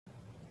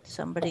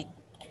Somebody.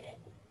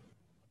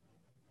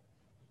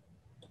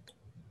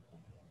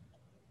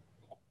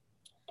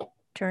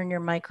 Turn your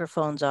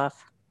microphones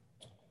off.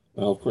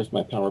 Well, of course,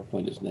 my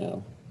PowerPoint is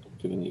now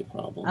giving me a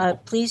problem.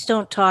 Please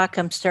don't talk.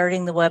 I'm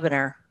starting the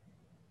webinar.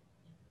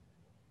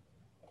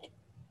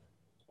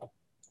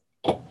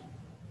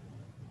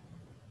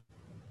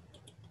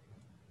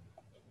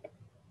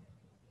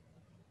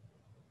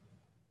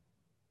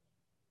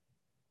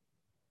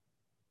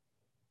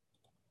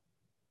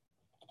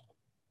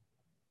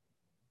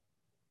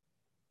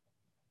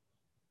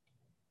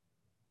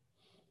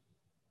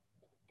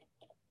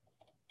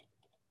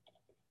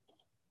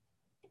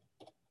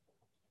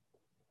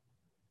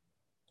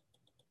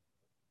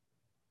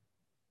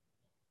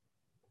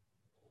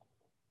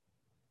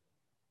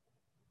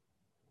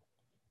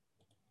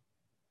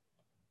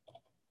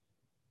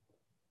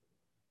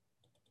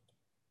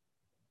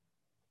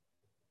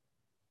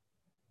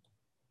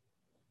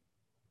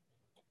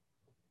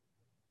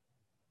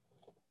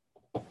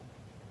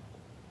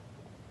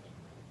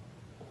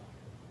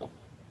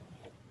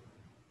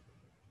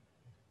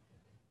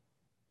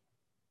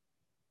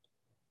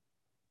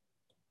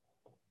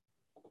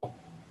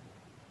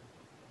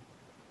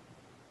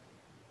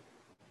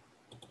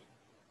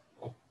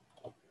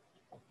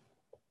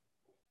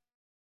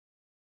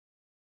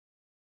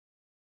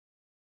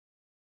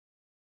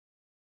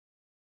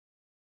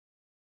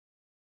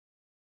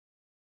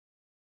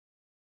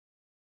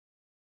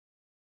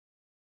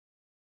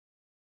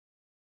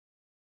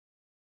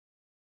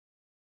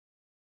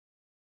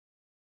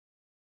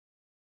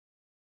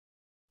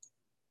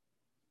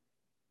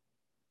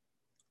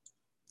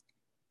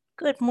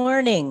 Good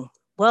morning.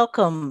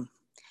 Welcome.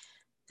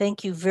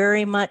 Thank you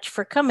very much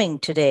for coming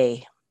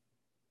today.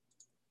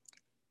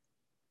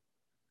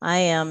 I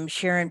am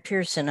Sharon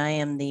Pearson. I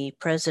am the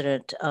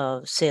president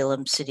of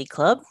Salem City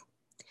Club,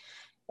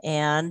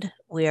 and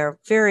we are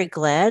very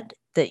glad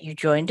that you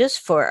joined us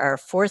for our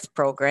fourth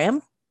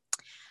program.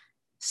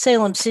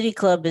 Salem City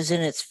Club is in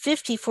its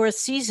 54th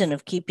season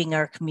of keeping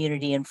our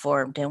community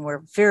informed, and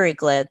we're very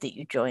glad that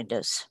you joined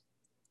us.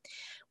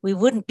 We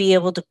wouldn't be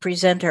able to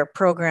present our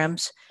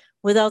programs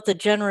without the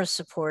generous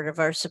support of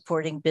our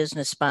supporting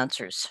business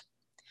sponsors.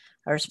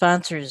 Our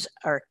sponsors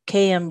are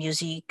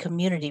KMUZ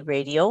Community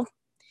Radio,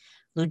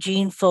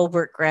 Lugene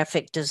Fobert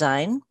Graphic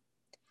Design,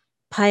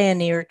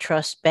 Pioneer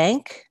Trust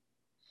Bank,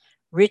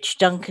 Rich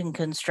Duncan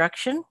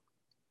Construction,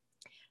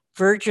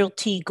 Virgil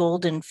T.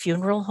 Golden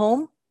Funeral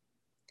Home,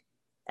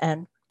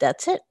 and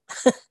that's it.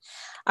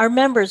 Our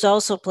members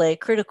also play a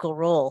critical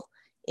role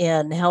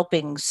in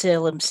helping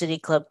Salem City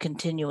Club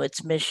continue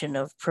its mission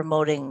of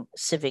promoting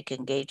civic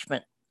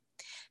engagement.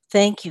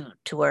 Thank you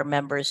to our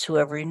members who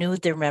have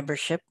renewed their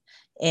membership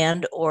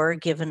and or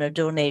given a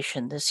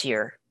donation this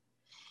year.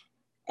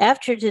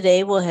 After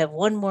today, we'll have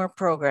one more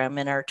program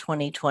in our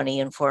 2020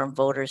 Informed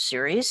Voters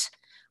series.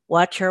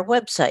 Watch our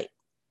website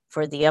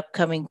for the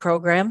upcoming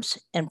programs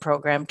and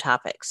program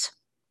topics.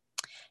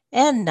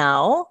 And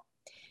now,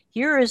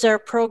 here is our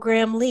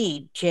program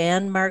lead,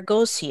 Jan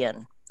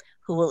Margosian,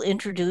 who will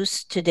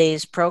introduce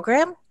today's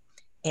program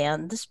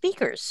and the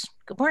speakers.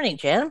 Good morning,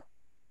 Jan.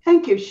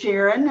 Thank you,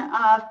 Sharon.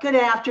 Good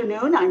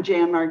afternoon. I'm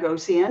Jan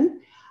Margosian.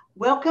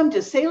 Welcome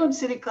to Salem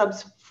City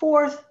Club's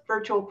fourth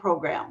virtual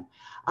program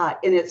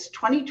in its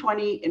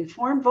 2020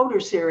 Informed Voter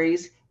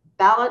Series,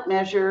 Ballot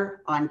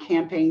Measure on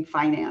Campaign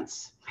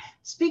Finance.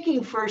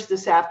 Speaking first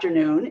this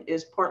afternoon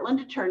is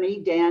Portland attorney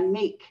Dan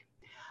Meek,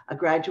 a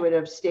graduate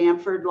of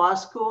Stanford Law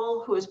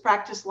School who has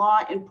practiced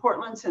law in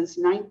Portland since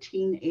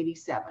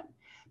 1987.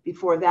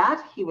 Before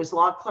that, he was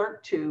law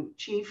clerk to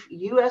Chief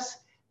U.S.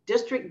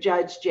 District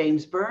Judge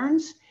James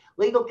Burns,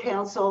 legal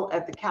counsel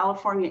at the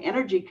California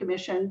Energy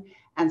Commission,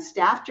 and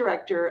staff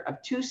director of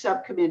 2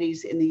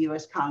 subcommittees in the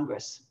U.S.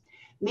 Congress.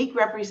 Meek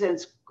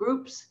represents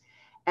groups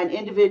and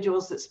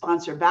individuals that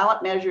sponsor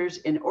ballot measures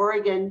in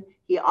Oregon.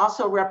 He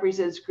also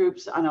represents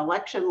groups on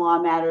election law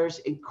matters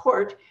in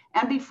court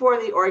and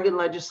before the Oregon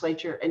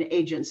legislature and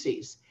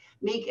agencies.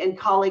 Meek and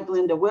colleague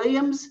Linda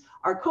Williams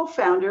are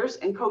co-founders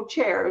and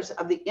co-chairs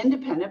of the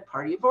Independent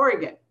Party of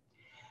Oregon.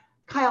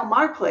 Kyle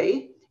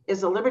Markley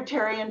is a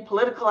libertarian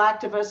political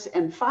activist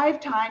and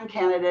 5-time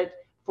candidate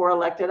for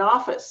elected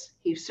office.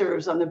 He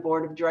serves on the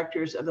board of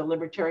directors of the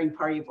Libertarian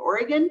Party of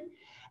Oregon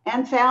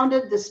and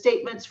founded the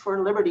Statements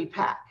for Liberty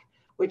PAC,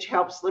 which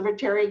helps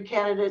libertarian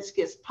candidates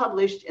get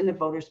published in the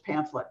voters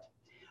pamphlet.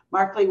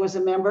 Markley was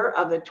a member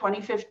of the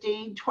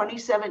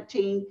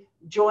 2015-2017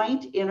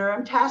 Joint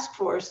Interim Task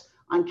Force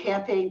on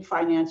Campaign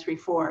Finance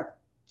Reform.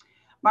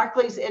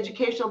 Markley's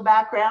educational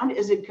background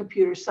is in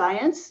computer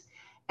science,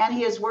 and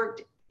he has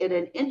worked in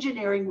an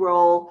engineering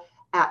role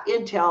at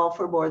Intel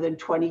for more than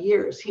 20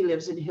 years. He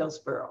lives in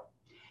Hillsborough.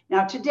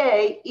 Now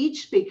today,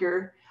 each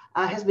speaker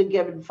has been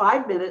given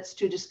 5 minutes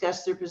to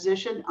discuss their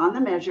position on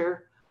the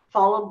measure,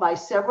 followed by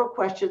several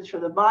questions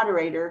from the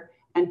moderator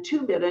and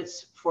 2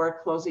 minutes for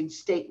a closing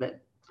statement.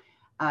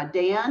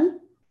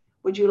 Dan,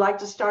 would you like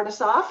to start us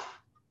off?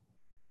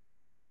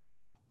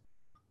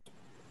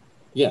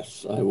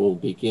 Yes, I will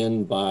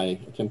begin by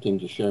attempting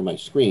to share my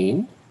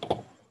screen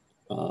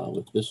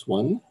with this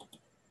one.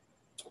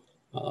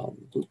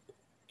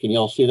 Can you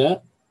all see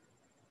that?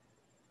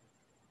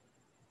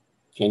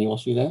 Can you all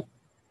see that?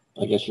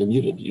 I guess you're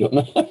muted. You don't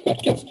know.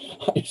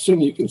 I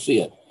assume you can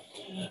see it.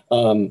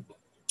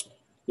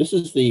 This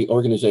is the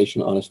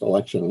organization Honest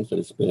Elections that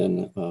has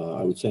been,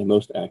 I would say,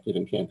 most active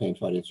in campaign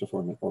finance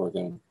reform in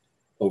Oregon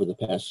over the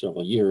past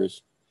several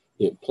years.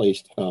 It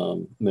placed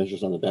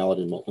measures on the ballot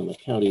in Multnomah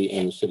County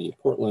and the city of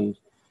Portland,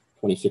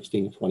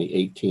 2016 and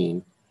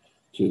 2018,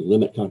 to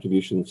limit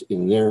contributions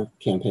in their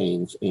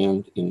campaigns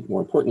and,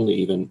 more importantly,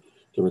 even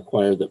to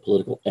require that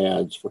political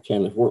ads for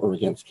candidates or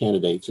against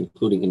candidates,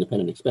 including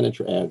independent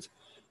expenditure ads,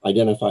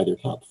 identify their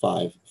top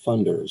 5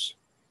 funders.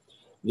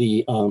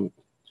 The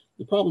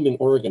problem in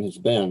Oregon has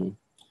been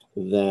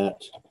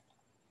that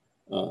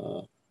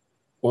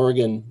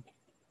Oregon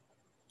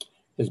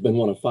has been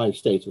one of 5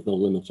 states with no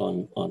limits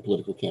on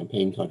political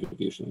campaign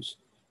contributions.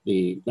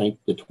 The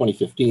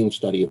 2015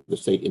 study of the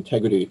state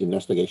integrity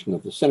investigation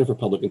of the Center for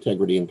Public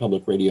Integrity and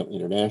Public Radio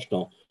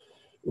International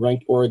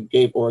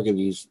gave Oregon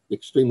these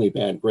extremely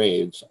bad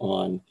grades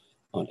on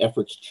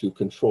efforts to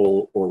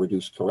control or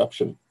reduce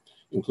corruption,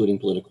 including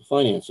political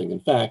financing. In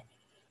fact,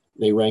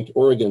 they ranked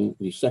Oregon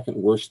the 2nd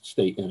worst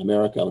state in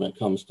America when it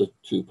comes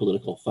to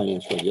political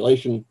finance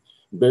regulation,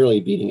 barely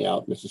beating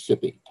out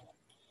Mississippi.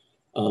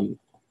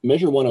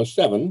 Measure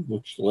 107,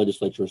 which the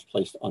legislature has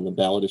placed on the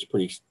ballot, is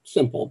pretty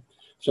simple.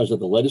 It says that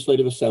the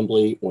legislative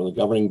assembly or the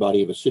governing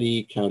body of a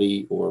city,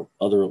 county, or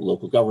other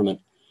local government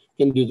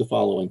can do the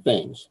following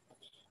things.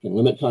 Can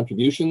limit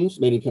contributions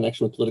made in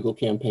connection with political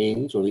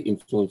campaigns or the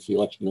influence the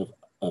election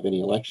of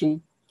any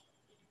election.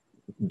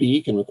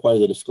 B, can require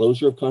the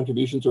disclosure of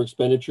contributions or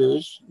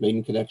expenditures made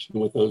in connection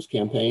with those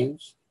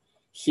campaigns.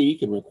 C,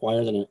 can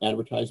require that an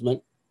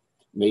advertisement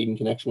made in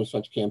connection with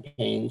such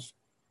campaigns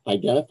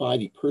identify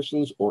the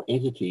persons or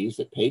entities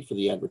that paid for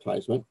the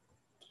advertisement.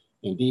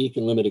 And D,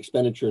 can limit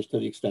expenditures to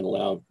the extent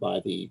allowed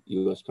by the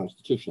U.S.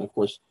 Constitution. Of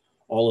course,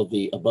 all of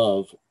the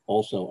above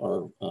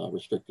also are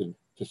restricted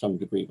to some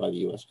degree by the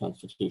U.S.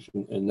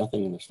 Constitution, and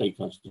nothing in the state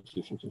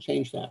constitution can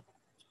change that.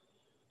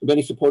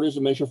 Many supporters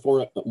of Measure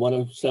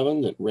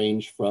 107 that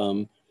range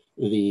from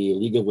the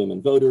League of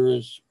Women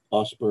Voters,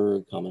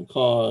 Osberg, Common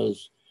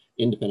Cause,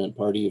 Independent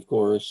Party, of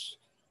course,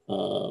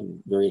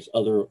 various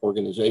other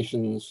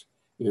organizations.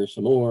 Here's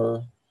some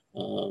more,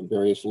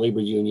 various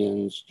labor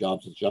unions,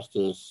 Jobs with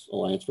Justice,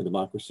 Alliance for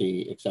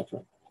Democracy,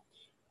 etc.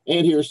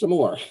 And here's some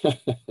more.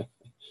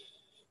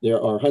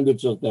 There are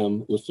hundreds of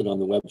them listed on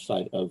the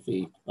website of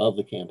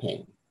the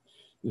campaign.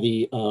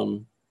 The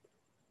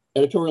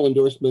editorial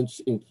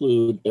endorsements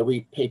include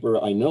every paper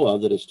I know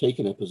of that has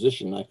taken a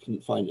position. I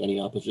couldn't find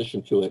any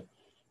opposition to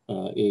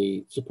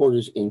it.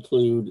 Supporters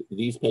include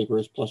these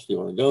papers plus the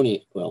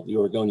Oregonian, well, the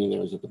Oregonian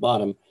there is at the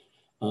bottom,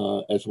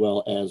 as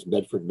well as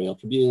Bedford Mail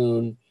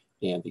Tribune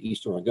and the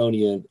East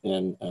Oregonian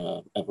and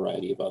a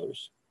variety of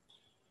others.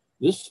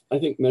 This, I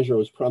think, measure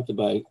was prompted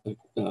by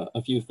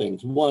a few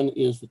things. One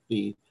is that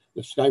the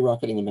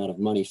skyrocketing amount of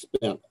money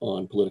spent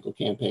on political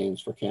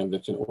campaigns for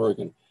candidates in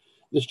Oregon.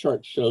 This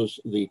chart shows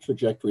the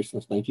trajectory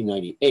since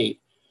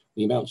 1998.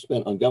 The amount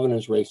spent on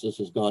governor's races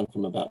has gone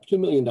from about $2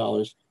 million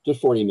to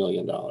 $40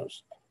 million.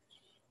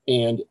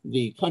 And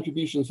the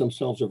contributions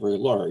themselves are very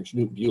large.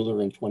 Newt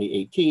Buehler in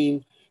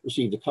 2018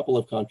 received a couple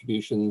of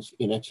contributions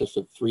in excess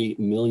of $3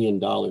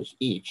 million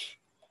each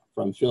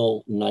from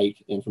Phil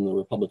Knight and from the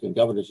Republican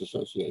Governors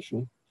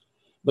Association.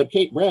 But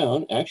Kate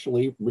Brown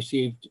actually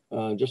received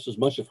just as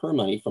much of her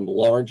money from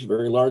large,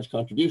 very large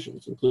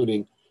contributions,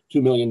 including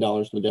 $2 million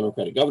from the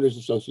Democratic Governors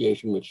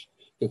Association, which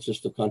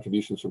consists of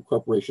contributions from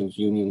corporations,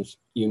 unions,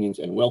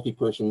 and wealthy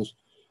persons,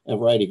 a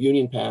variety of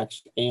union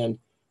PACs, and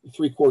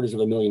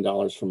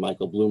 $750,000 from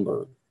Michael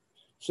Bloomberg.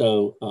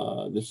 So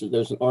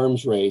there's an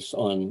arms race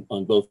on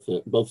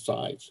both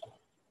sides.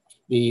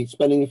 The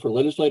spending for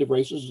legislative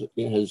races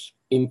has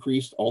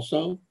increased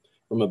also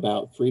from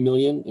about $3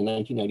 million in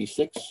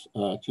 1996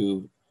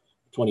 to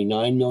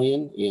 $29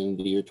 million in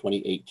the year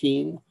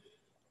 2018.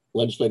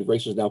 Legislative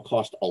races now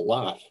cost a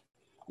lot.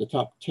 The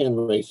top 10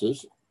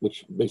 races,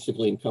 which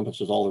basically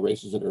encompasses all the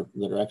races that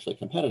are actually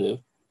competitive,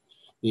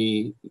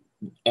 the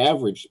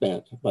average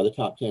spent by the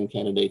top 10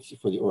 candidates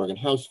for the Oregon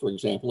House, for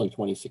example, in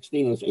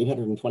 2016 was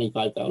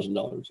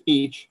 $825,000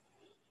 each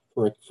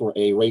for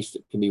a race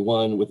that can be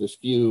won with as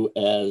few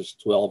as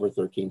 12 or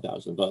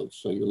 13,000 votes.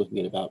 So you're looking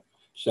at about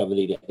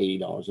 $70 to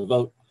 $80 a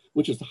vote,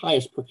 which is the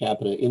highest per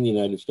capita in the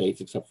United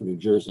States, except for New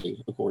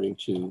Jersey, according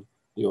to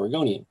the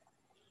Oregonian.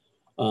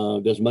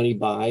 Does money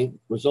buy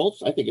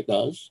results? I think it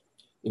does.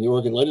 In the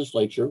Oregon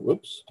legislature,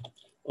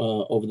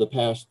 over the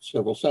past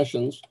several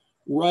sessions,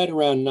 right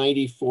around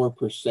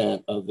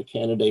 94% of the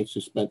candidates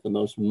who spent the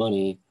most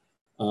money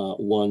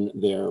won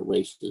their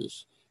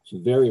races.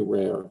 It's very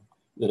rare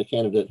that a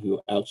candidate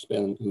who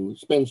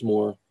spends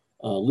more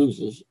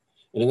loses.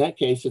 And in that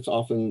case, it's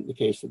often the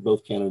case that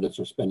both candidates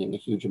are spending a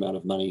huge amount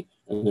of money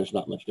and there's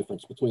not much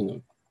difference between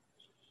them.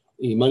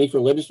 The money for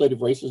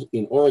legislative races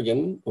in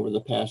Oregon over the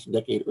past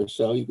decade or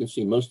so, you can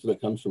see most of it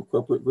comes from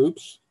corporate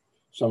groups,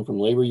 some from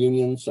labor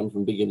unions, some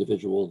from big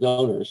individual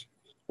donors.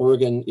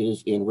 Oregon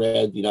is in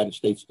red, the United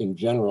States in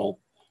general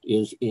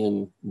is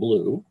in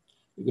blue.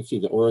 You can see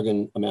the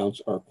Oregon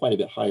amounts are quite a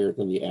bit higher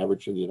than the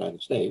average of the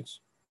United States.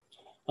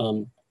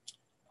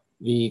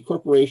 The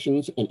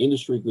corporations and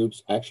industry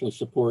groups actually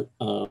support,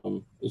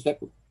 is that,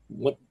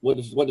 what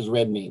does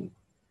red mean?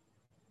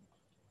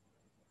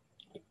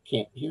 I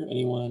can't hear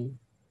anyone.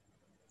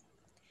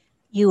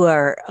 You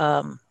are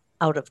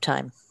out of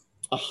time.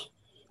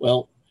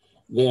 Well,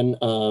 then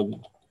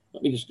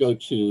let me just go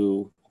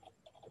to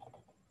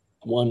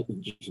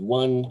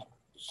one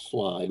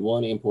slide,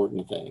 one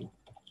important thing,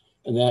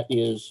 and that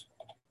is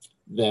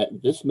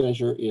that this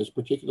measure is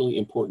particularly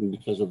important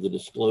because of the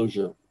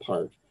disclosure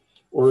part.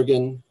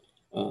 Oregon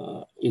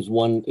is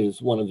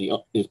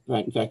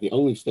in fact the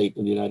only state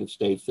in the United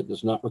States that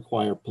does not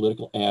require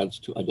political ads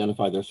to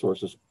identify their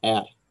sources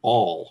at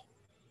all,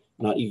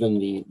 not even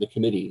the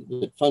committee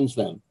that funds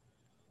them.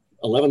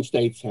 11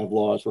 states have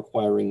laws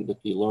requiring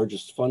that the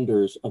largest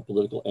funders of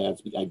political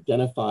ads be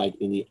identified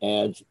in the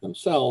ads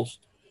themselves,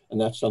 and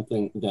that's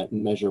something that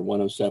Measure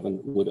 107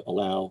 would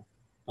allow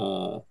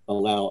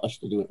us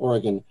to do in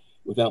Oregon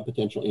without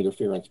potential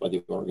interference by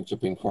the Oregon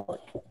Supreme Court.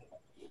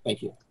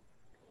 Thank you.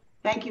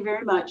 Thank you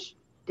very much,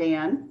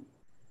 Dan.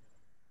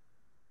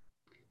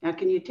 Now,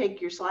 can you take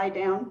your slide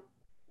down?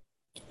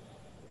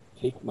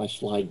 Take my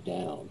slide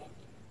down.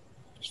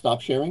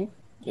 Stop sharing?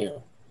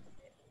 There.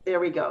 There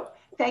we go.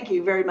 Thank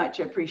you very much.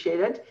 I appreciate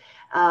it.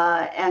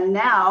 And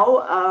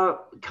now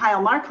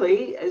Kyle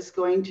Markley is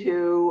going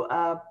to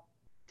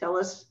tell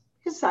us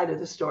his side of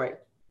the story.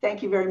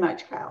 Thank you very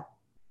much, Kyle.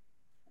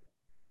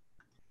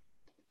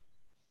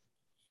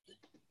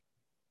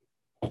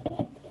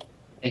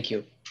 Thank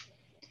you.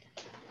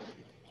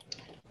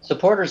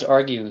 Supporters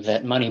argue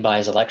that money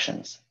buys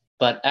elections,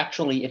 but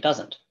actually it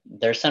doesn't.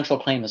 Their central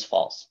claim is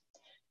false.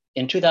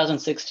 In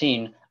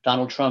 2016,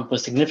 Donald Trump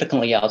was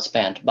significantly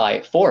outspent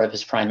by 4 of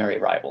his primary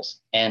rivals.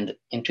 And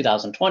in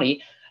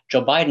 2020,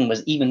 Joe Biden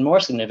was even more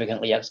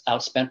significantly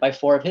outspent by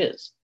 4 of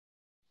his.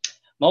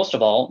 Most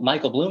of all,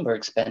 Michael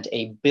Bloomberg spent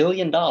 $1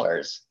 billion,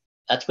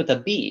 that's with a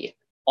B,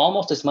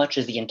 almost as much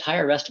as the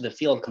entire rest of the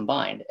field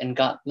combined, and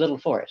got little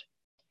for it.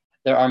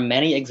 There are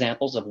many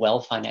examples of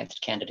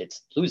well-financed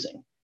candidates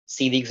losing.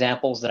 See the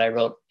examples that I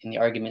wrote in the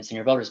arguments in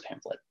your voters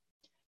pamphlet.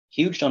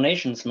 Huge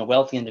donations from a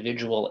wealthy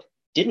individual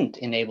didn't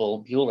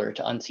enable Bueller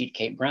to unseat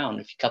Kate Brown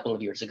a couple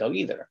of years ago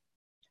either.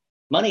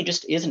 Money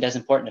just isn't as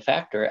important a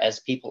factor as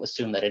people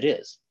assume that it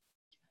is.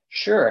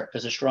 Sure,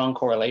 there's a strong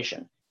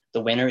correlation.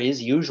 The winner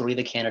is usually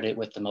the candidate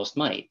with the most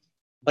money,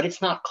 but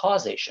it's not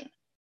causation.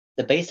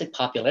 The basic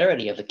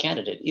popularity of the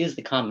candidate is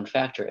the common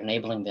factor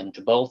enabling them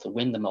to both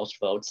win the most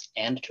votes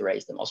and to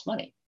raise the most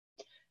money.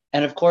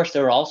 And of course,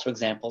 there are also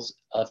examples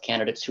of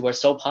candidates who are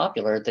so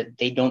popular that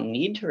they don't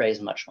need to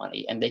raise much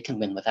money and they can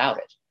win without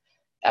it.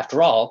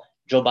 After all,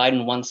 Joe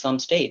Biden won some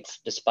states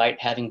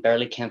despite having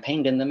barely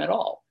campaigned in them at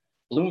all.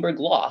 Bloomberg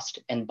lost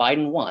and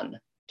Biden won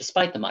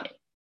despite the money.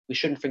 We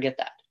shouldn't forget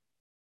that.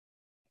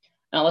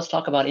 Now let's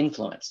talk about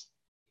influence.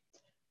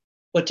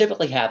 What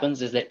typically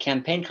happens is that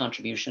campaign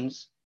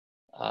contributions,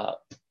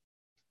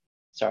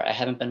 sorry, I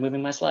haven't been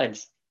moving my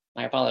slides.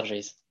 My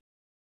apologies.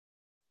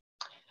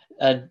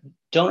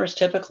 Donors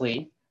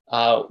typically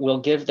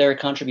will give their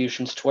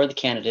contributions toward the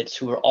candidates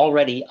who are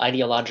already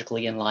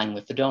ideologically in line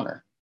with the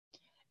donor.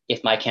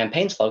 If my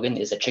campaign slogan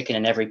is a chicken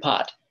in every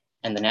pot,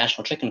 and the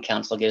National Chicken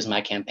Council gives my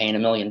campaign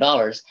 $1 million,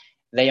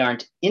 they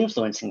aren't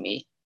influencing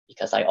me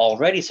because I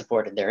already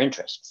supported their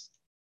interests.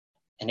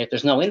 And if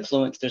there's no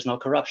influence, there's no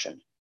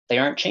corruption. They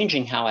aren't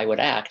changing how I would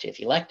act if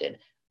elected.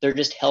 They're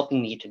just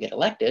helping me to get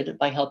elected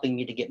by helping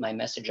me to get my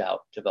message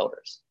out to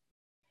voters.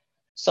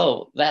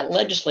 So that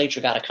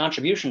legislature got a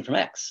contribution from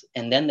X,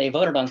 and then they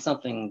voted on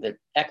something that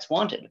X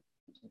wanted.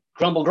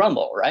 Grumble,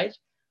 grumble, right?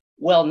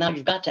 Well, now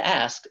you've got to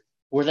ask,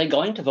 were they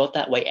going to vote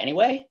that way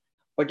anyway?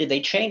 Or did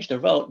they change their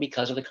vote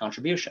because of the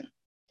contribution?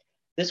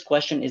 This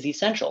question is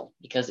essential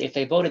because if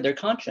they voted their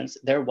conscience,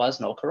 there was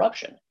no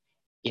corruption.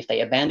 If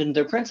they abandoned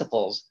their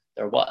principles,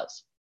 there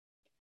was.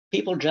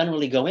 People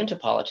generally go into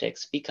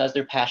politics because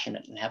they're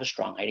passionate and have a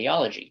strong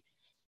ideology.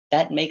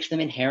 That makes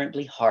them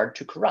inherently hard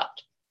to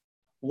corrupt.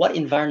 What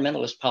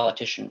environmentalist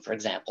politician, for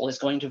example, is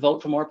going to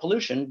vote for more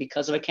pollution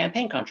because of a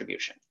campaign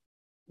contribution?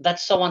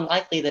 That's so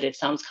unlikely that it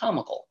sounds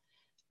comical,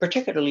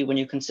 particularly when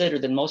you consider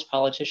that most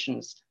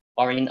politicians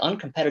are in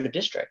uncompetitive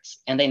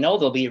districts and they know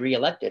they'll be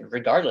reelected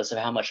regardless of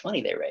how much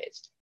money they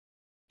raised.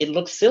 It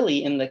looks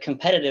silly in the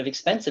competitive,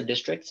 expensive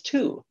districts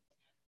too.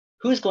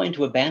 Who's going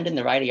to abandon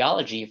their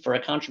ideology for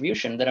a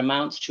contribution that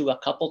amounts to a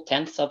couple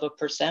tenths of a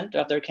 %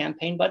 of their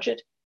campaign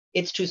budget?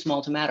 It's too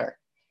small to matter.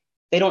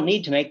 They don't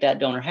need to make that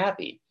donor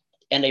happy,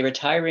 and a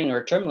retiring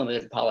or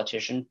term-limited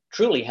politician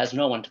truly has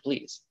no one to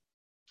please.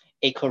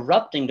 A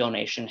corrupting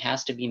donation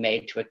has to be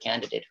made to a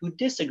candidate who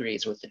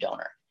disagrees with the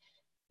donor.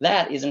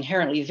 That is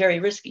inherently very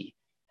risky.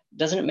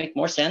 Doesn't it make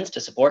more sense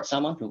to support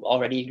someone who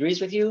already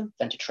agrees with you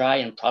than to try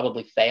and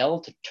probably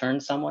fail to turn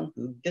someone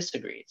who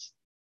disagrees?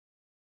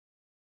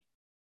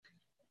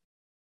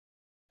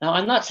 Now,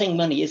 I'm not saying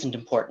money isn't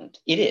important.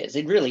 It is,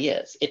 it really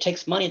is. It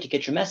takes money to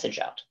get your message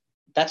out.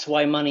 That's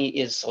why money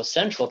is so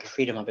central to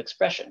freedom of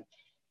expression.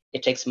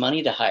 It takes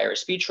money to hire a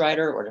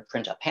speechwriter or to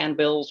print up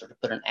handbills or to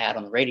put an ad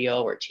on the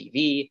radio or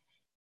TV.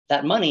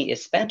 That money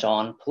is spent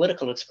on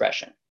political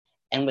expression.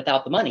 And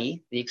without the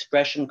money, the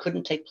expression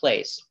couldn't take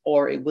place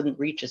or it wouldn't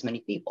reach as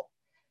many people.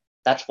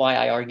 That's why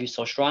I argue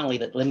so strongly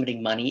that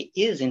limiting money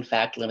is in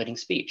fact limiting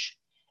speech.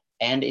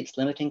 And it's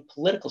limiting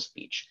political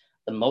speech,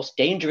 the most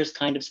dangerous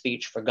kind of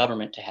speech for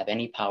government to have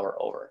any power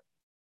over.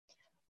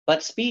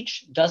 But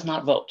speech does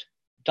not vote.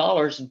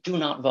 Dollars do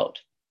not vote.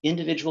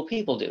 Individual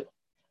people do.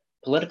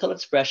 Political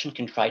expression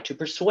can try to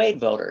persuade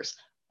voters,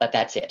 but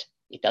that's it.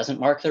 It doesn't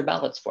mark their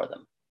ballots for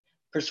them.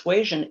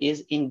 Persuasion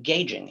is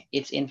engaging.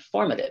 It's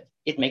informative.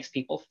 It makes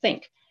people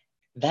think.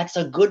 That's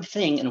a good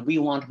thing, and we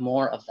want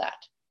more of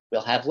that.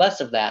 We'll have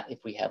less of that if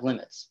we have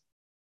limits.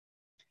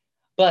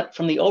 But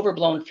from the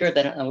overblown fear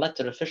that an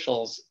elected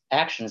official's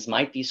actions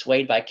might be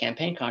swayed by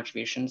campaign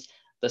contributions,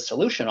 the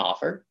solution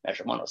offered,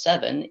 Measure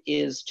 107,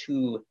 is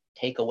to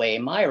take away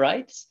my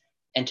rights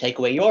and take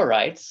away your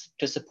rights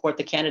to support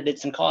the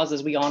candidates and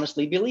causes we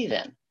honestly believe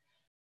in.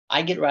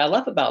 I get riled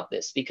up about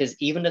this because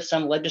even if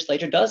some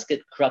legislator does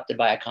get corrupted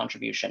by a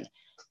contribution,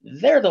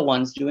 they're the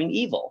ones doing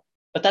evil.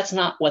 But that's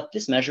not what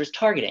this measure is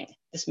targeting.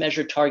 This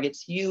measure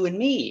targets you and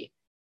me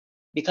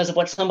because of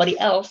what somebody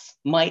else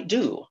might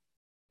do.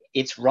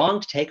 It's wrong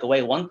to take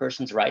away one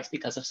person's rights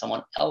because of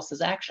someone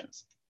else's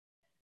actions.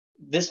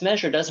 This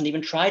measure doesn't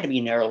even try to be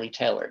narrowly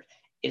tailored.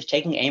 It's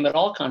taking aim at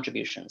all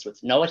contributions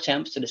with no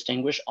attempts to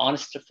distinguish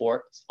honest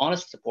support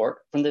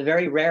from the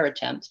very rare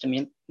attempts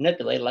to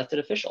manipulate elected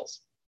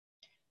officials.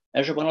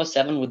 Measure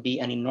 107 would be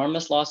an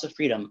enormous loss of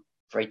freedom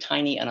for a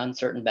tiny and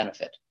uncertain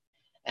benefit.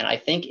 And I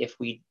think if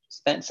we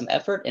spent some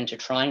effort into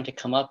trying to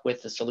come up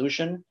with a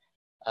solution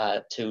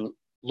to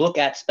look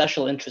at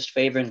special interest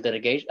favoring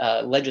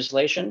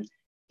legislation,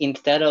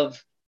 instead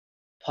of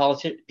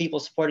people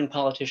supporting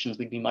politicians,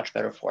 we'd be much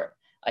better for it.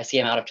 I see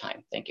I'm out of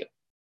time. Thank you.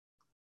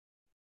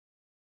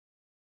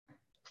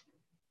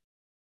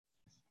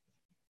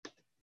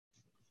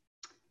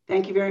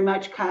 Thank you very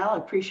much, Kyle. I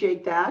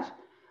appreciate that.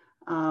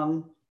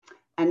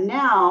 And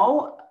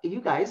now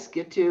you guys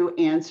get to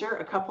answer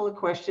a couple of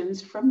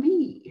questions from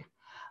me.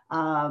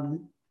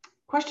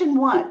 Question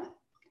one,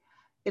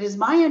 it is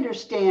my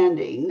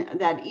understanding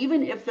that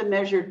even if the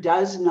measure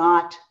does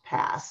not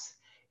pass,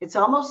 it's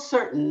almost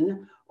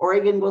certain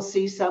Oregon will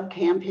see some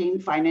campaign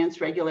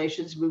finance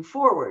regulations move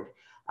forward.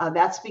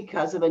 That's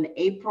because of an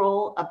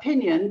April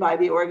opinion by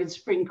the Oregon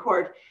Supreme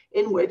Court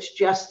in which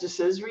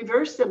justices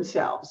reversed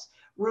themselves,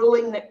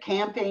 ruling that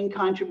campaign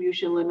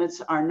contribution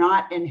limits are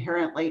not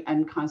inherently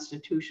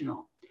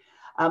unconstitutional.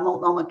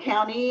 Multnomah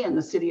County and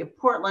the city of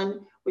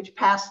Portland, which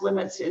passed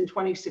limits in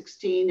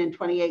 2016 and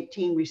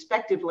 2018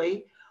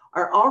 respectively,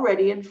 are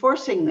already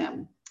enforcing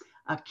them.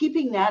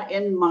 Keeping that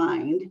in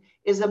mind,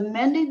 is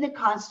amending the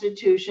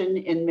Constitution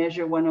in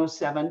Measure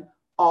 107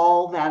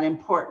 all that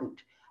important?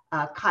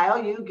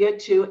 Kyle, you get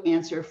to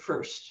answer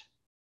first.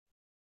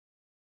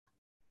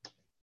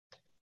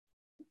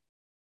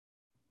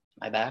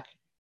 Am I back?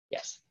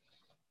 Yes.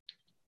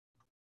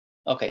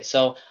 Okay,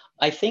 so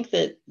I think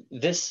that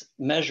this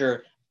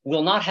measure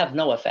will not have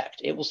no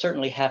effect. It will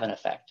certainly have an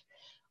effect.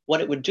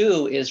 What it would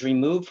do is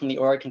remove from the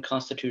Oregon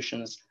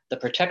Constitutions the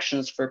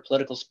protections for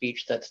political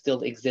speech that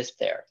still exist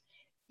there.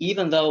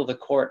 Even though the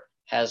court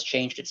has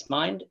changed its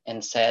mind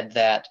and said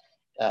that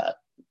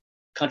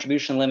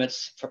contribution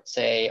limits,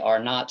 say, are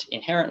not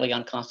inherently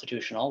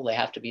unconstitutional, they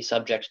have to be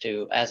subject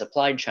to as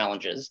applied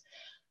challenges,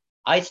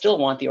 I still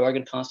want the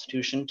Oregon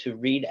Constitution to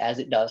read as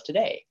it does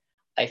today.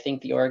 I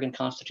think the Oregon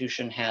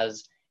Constitution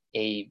has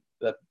a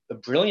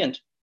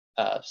brilliant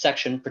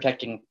section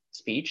protecting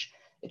speech.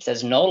 It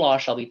says no law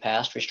shall be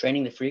passed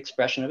restraining the free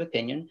expression of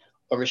opinion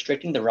or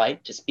restricting the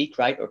right to speak,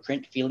 write, or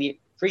print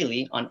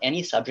freely on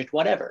any subject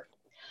whatever.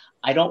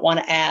 I don't want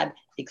to add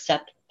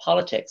except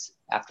politics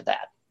after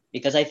that,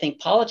 because I think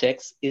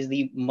politics is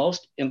the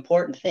most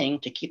important thing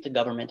to keep the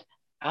government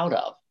out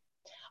of.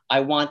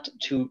 I want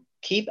to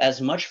keep as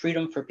much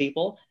freedom for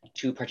people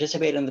to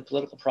participate in the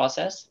political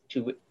process,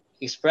 to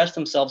express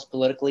themselves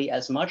politically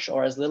as much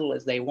or as little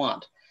as they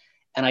want.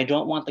 And I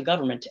don't want the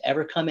government to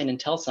ever come in and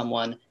tell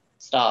someone,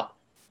 stop,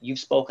 you've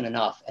spoken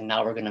enough, and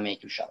now we're going to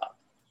make you shut up.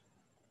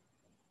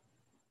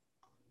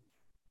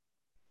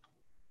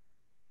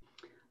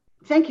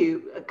 Thank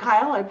you,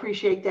 Kyle. I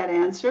appreciate that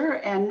answer.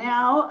 And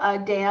now,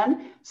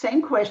 Dan,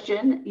 same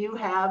question. You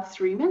have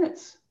 3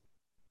 minutes.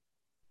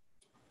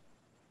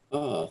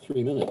 3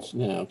 minutes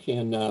now.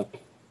 I'm going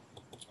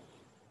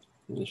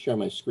to share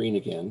my screen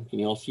again. Can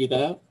you all see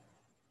that?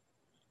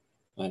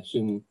 I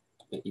assume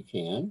that you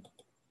can.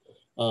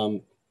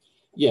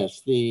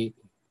 Yes,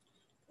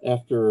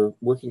 after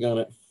working on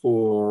it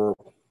for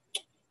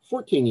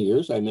 14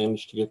 years, I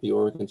managed to get the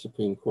Oregon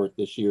Supreme Court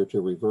this year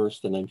to reverse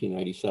the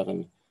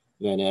 1997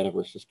 Van Atta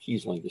versus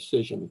Kiesling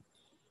decision,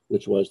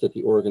 which was that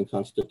the Oregon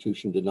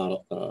Constitution did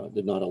not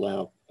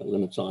allow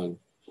limits on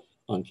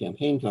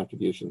campaign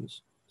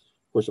contributions.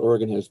 Of course,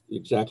 Oregon has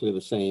exactly the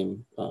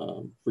same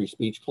free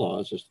speech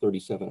clause as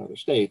 37 other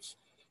states,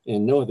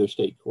 and no other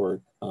state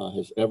court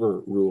has ever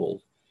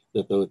ruled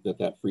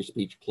that free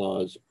speech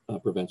clause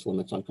prevents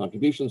limits on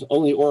contributions.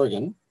 Only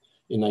Oregon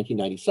in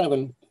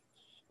 1997,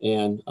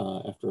 and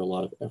after a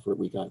lot of effort,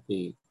 we got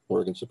the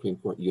Oregon Supreme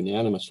Court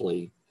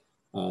unanimously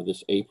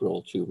this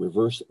April to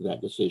reverse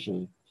that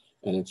decision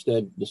and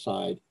instead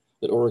decide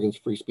that Oregon's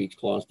free speech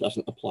clause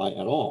doesn't apply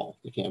at all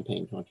to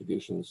campaign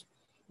contributions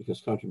because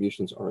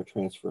contributions are a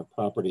transfer of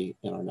property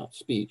and are not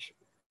speech.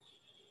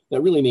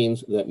 That really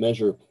means that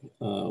Measure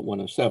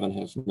 107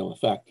 has no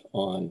effect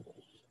on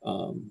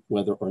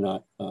whether or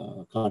not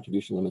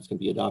contribution limits can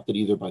be adopted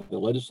either by the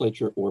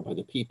legislature or by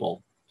the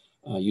people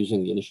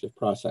using the initiative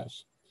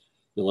process.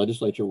 The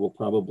legislature will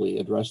probably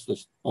address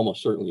this,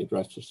 almost certainly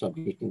address the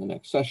subject in the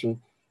next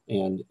session,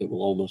 and it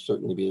will almost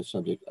certainly be the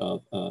subject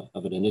of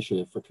an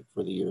initiative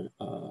for the year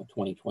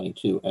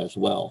 2022 as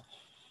well.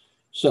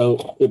 So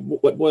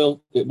what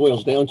it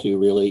boils down to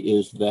really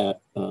is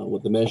that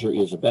what the measure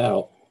is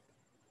about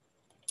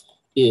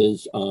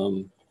is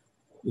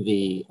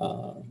the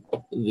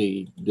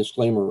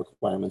disclaimer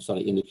requirements that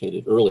I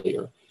indicated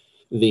earlier.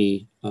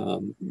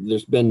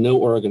 There's been no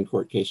Oregon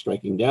court case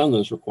striking down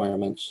those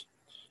requirements,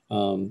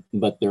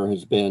 but there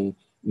has been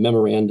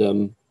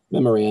memoranda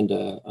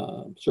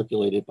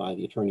circulated by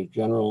the Attorney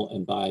General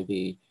and by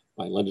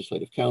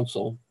Legislative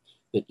Counsel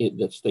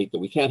that state that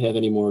we can't have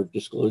any more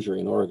disclosure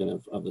in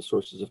Oregon of the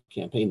sources of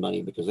campaign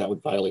money because that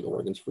would violate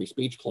Oregon's free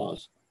speech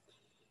clause.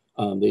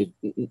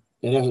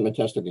 It hasn't been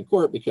tested in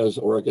court because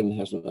Oregon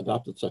hasn't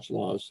adopted such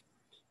laws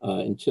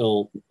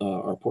until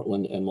our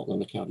Portland and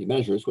Multnomah County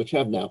measures, which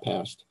have now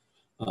passed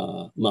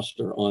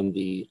muster on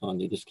the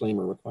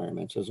disclaimer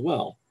requirements as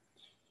well.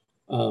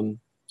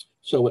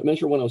 So what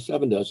Measure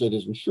 107 does, it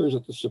ensures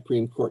that the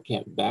Supreme Court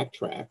can't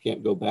backtrack,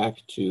 can't go back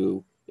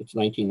to its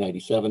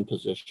 1997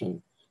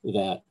 position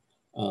that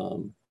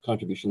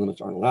contribution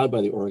limits aren't allowed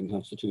by the Oregon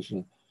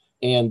Constitution,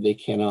 and they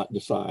cannot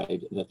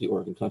decide that the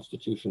Oregon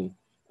Constitution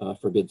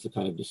forbids the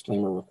kind of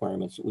disclaimer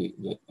requirements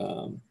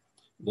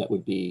that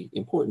would be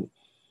important.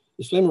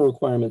 Disclaimer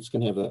requirements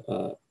can have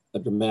a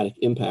dramatic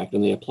impact,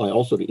 and they apply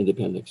also to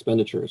independent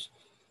expenditures.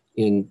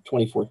 In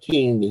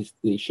 2014,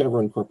 the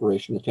Chevron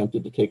Corporation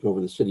attempted to take over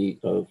the city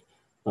of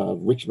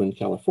Richmond,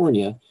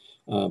 California,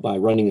 by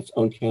running its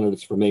own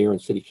candidates for mayor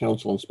and city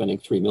council and spending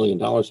 $3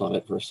 million on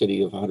it for a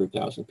city of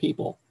 100,000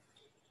 people.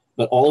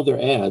 But all of their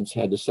ads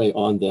had to say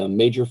on them,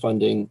 major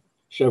funding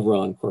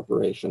Chevron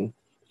Corporation,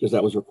 because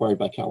that was required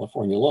by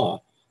California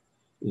law.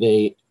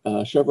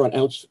 Chevron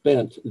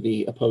outspent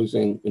the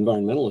opposing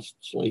environmentalist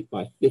slate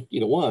by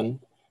 50-1.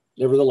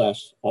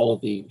 Nevertheless, all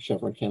of the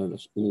Chevron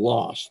candidates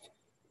lost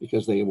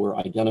because they were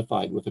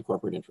identified with the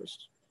corporate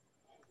interests.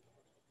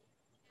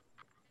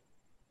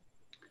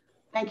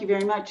 Thank you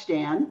very much,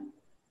 Dan.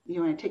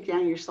 You want to take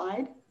down your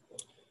slide?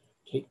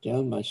 Take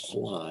down my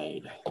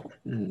slide.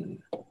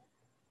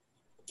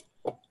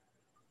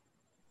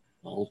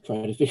 I'll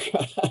try to figure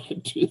out how to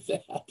do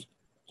that.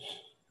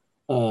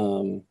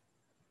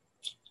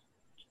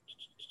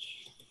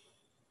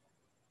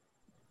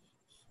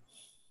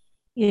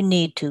 You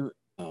need to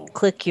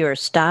click your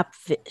stop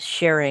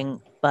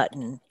sharing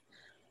button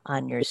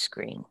on your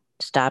screen.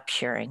 Stop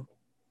sharing.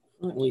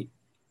 Currently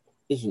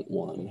isn't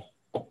one.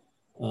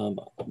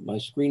 My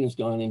screen has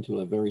gone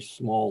into a very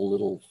small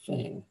little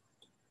thing.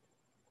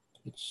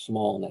 It's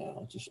small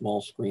now. It's a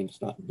small screen.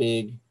 It's not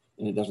big,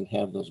 and it doesn't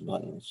have those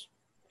buttons.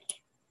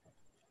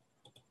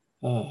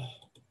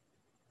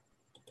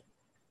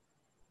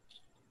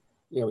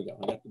 There we go.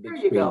 I got the big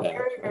screen back.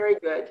 Very, very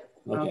good.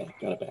 Okay,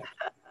 got it back.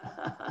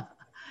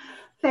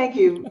 Thank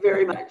you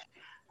very much.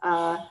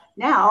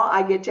 Now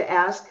I get to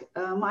ask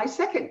my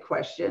second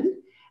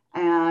question.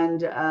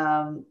 And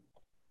the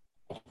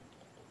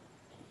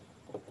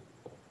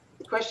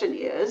question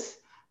is,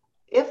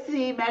 if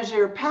the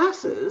measure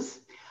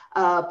passes,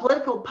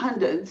 political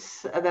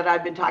pundits that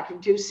I've been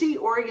talking to see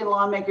Oregon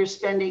lawmakers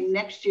spending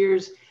next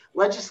year's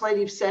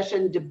legislative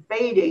session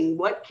debating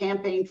what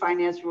campaign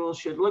finance rules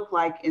should look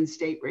like in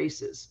state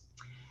races.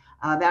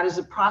 That is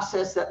a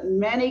process that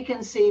many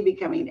can see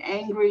becoming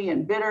angry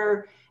and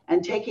bitter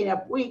and taking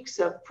up weeks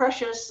of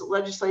precious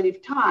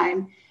legislative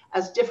time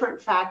as different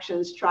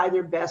factions try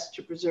their best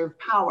to preserve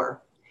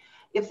power.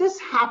 If this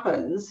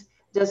happens,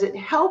 does it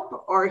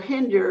help or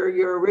hinder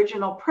your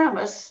original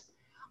premise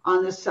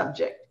on this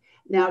subject?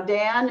 Now,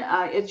 Dan,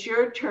 it's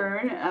your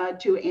turn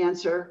to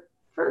answer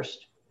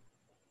first.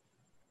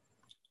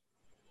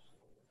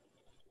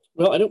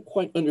 Well, I don't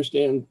quite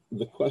understand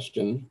the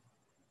question.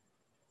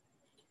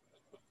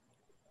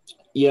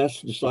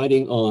 Yes,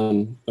 deciding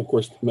on, of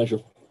course, Measure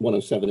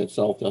 107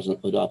 itself doesn't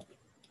adopt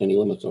any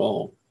limits at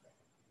all.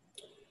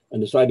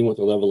 And deciding what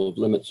the level of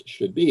limits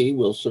should be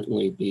will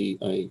certainly be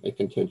a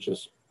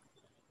contentious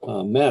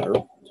matter.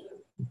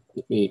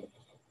 Let me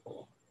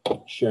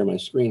share my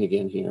screen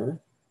again here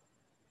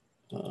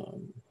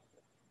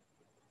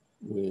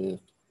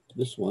with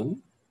this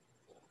one.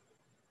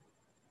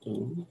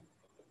 Can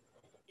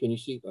you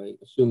see? I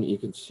assume that you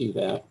can see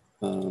that.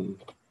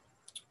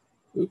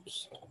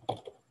 Oops.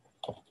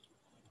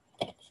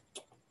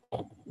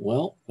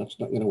 Well, that's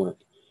not going to work.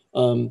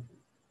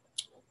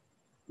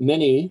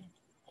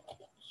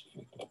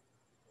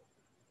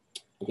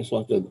 I guess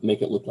we'll have to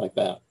make it look like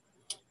that.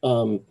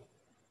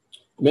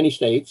 Many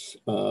states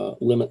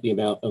limit the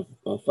amount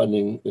of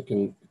funding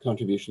that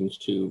contributions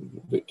to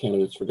the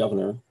candidates for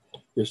governor.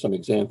 Here's some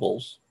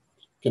examples.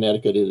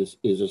 Connecticut is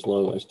as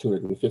low as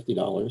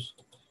 $250.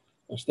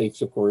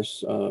 States, of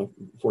course,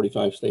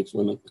 45 states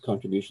limit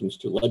contributions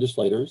to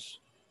legislators.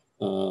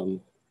 A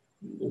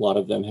lot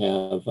of them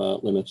have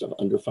limits of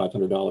under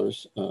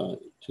 $500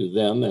 to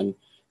them, and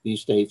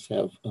these states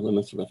have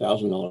limits of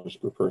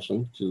 $1,000 per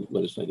person to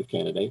legislative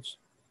candidates.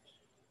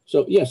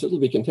 So yes, it'll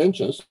be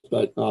contentious,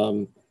 but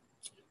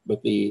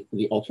the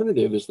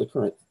alternative is the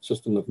current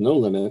system of no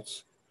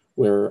limits,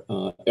 where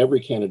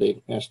every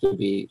candidate has to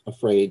be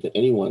afraid that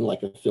anyone,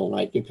 like a Phil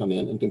Knight, can come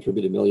in and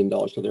contribute $1 million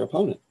to their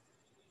opponent.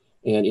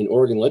 And in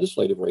Oregon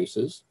legislative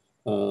races,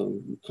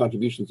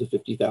 contributions of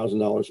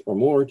 $50,000 or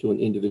more to an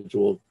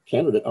individual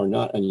candidate are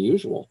not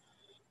unusual.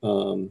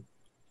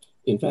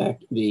 In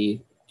fact,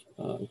 the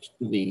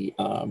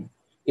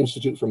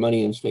Institute for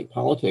Money in State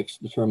Politics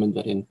determined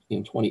that in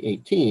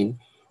 2018,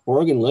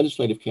 Oregon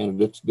legislative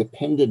candidates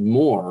depended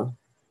more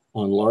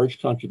on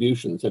large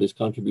contributions, that is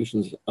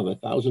contributions of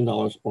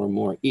 $1,000 or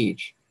more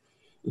each,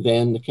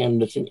 than the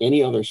candidates in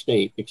any other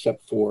state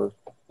except for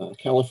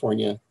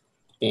California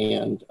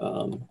and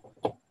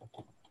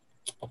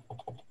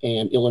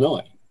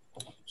Illinois.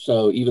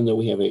 So even though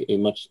we have a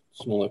much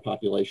smaller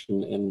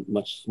population and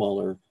much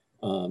smaller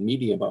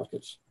media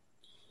markets.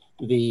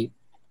 The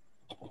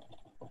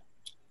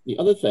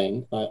other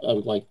thing I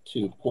would like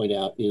to point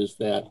out is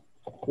that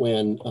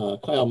when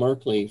Kyle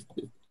Markley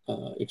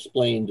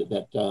explained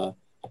that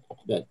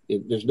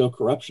there's no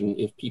corruption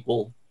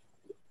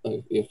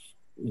if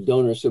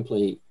donors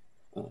simply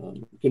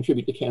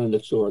contribute to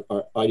candidates who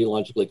are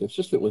ideologically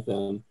consistent with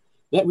them,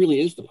 that really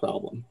is the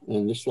problem.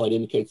 And this slide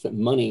indicates that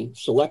money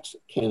selects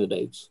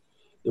candidates.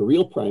 The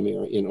real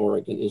primary in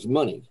Oregon is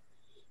money.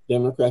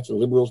 Democrats and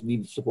liberals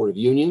need the support of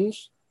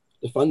unions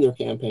to fund their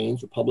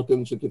campaigns.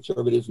 Republicans and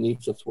conservatives need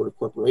the support of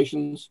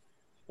corporations,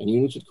 and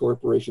unions and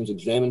corporations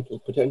examine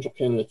potential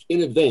candidates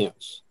in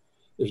advance.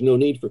 There's no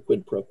need for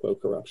quid pro quo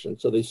corruption.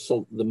 So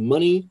the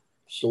money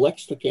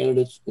selects the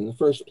candidates in the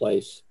first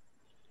place,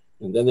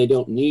 and then they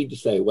don't need to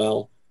say,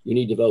 well, you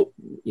need to vote,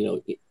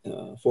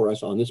 for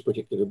us on this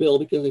particular bill,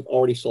 because they've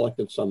already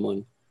selected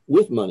someone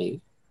with the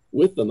money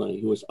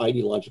who is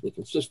ideologically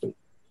consistent.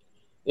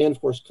 And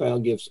of course, Kyle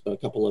gives a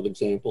couple of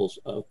examples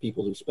of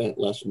people who spent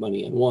less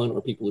money and won,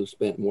 or people who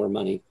spent more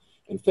money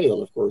and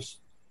failed. Of course,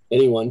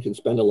 anyone can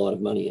spend a lot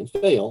of money and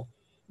fail,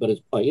 but as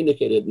I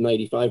indicated,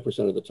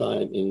 95% of the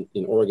time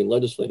in Oregon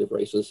legislative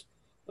races,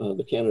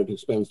 the candidate who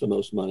spends the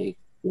most money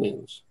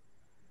wins.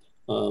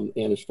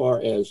 And as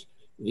far as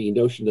the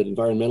notion that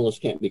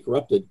environmentalists can't be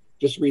corrupted,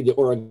 just read the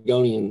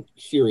Oregonian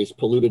series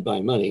Polluted by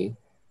Money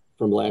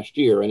from last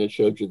year, and it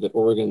showed you that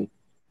Oregon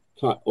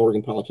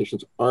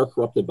politicians are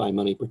corrupted by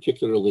money,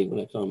 particularly when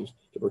it comes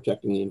to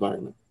protecting the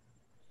environment.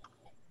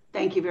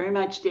 Thank you very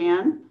much,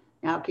 Dan.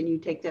 Now, can you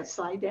take that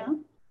slide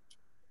down?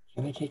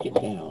 Can I take it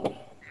down?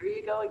 There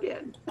you go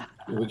again.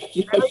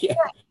 Yeah.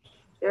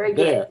 Very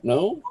good. There,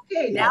 no?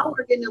 Okay, now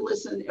we're going to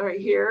listen or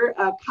hear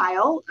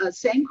Kyle,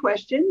 same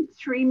question,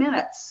 3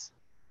 minutes.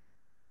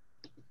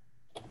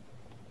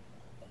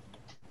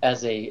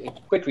 As a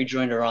quick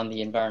rejoinder on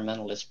the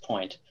environmentalist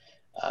point,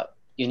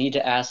 you need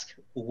to ask,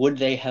 would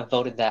they have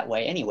voted that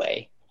way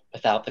anyway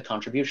without the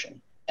contribution?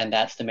 And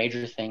that's the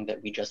major thing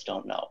that we just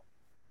don't know.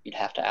 You'd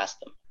have to ask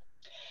them.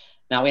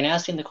 Now, in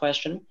asking the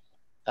question,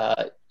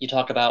 you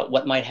talk about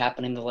what might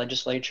happen in the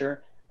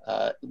legislature,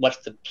 what's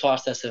the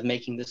process of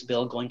making this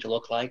bill going to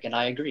look like? And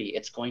I agree,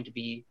 it's going to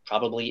be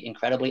probably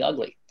incredibly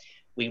ugly.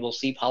 We will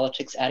see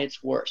politics at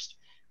its worst.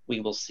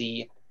 We will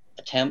see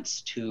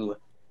attempts to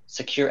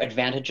secure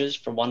advantages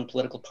for one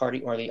political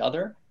party or the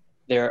other.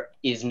 There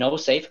is no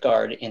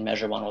safeguard in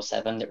Measure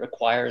 107 that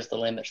requires the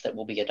limits that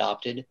will be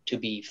adopted to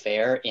be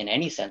fair in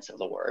any sense of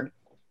the word.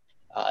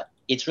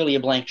 It's really a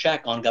blank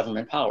check on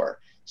government power.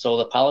 So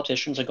the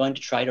politicians are going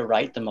to try to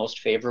write the most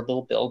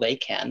favorable bill they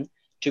can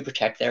to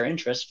protect their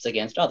interests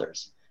against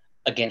others,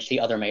 against the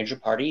other major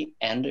party,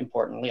 and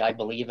importantly, I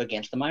believe,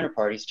 against the minor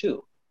parties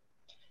too.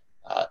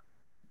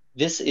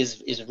 This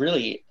is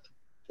really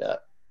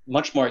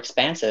much more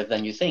expansive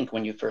than you think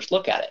when you first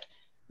look at it.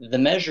 The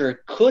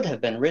measure could have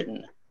been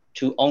written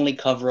to only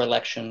cover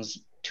elections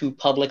to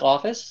public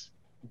office,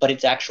 but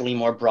it's actually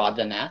more broad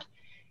than that.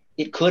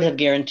 It could have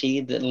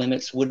guaranteed that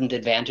limits wouldn't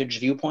advantage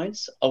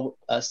viewpoints,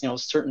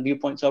 certain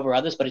viewpoints over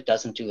others, but it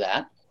doesn't do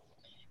that.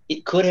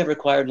 It could have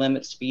required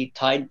limits to be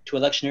tied to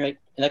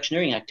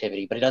electioneering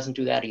activity, but it doesn't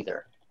do that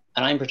either.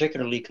 And I'm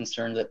particularly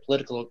concerned that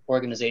political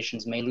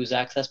organizations may lose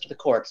access to the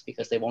courts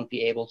because they won't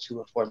be able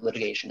to afford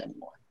litigation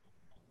anymore.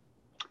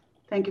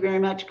 Thank you very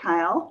much,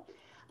 Kyle.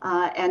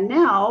 And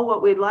now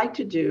what we'd like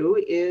to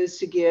do is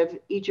to give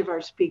each of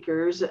our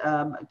speakers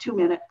a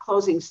 2-minute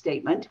closing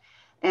statement.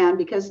 And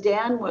because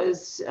Dan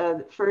was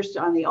first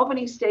on the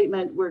opening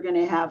statement, we're going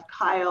to have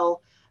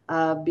Kyle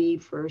be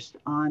first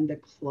on the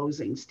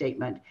closing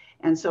statement.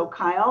 And so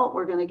Kyle,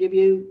 we're going to give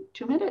you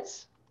 2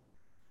 minutes.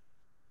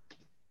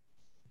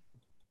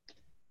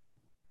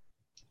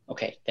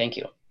 Okay, thank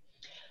you.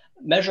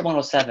 Measure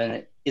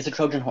 107 is a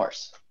Trojan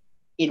horse.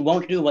 It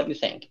won't do what you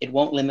think. It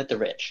won't limit the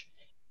rich.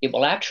 It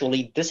will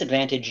actually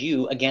disadvantage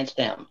you against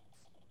them.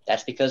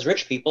 That's because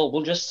rich people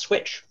will just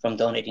switch from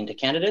donating to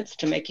candidates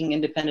to making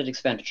independent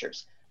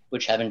expenditures,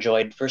 which have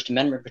enjoyed First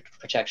Amendment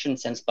protection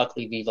since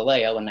Buckley v.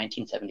 Vallejo in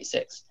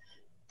 1976.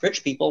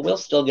 Rich people will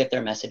still get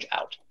their message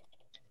out.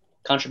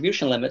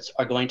 Contribution limits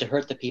are going to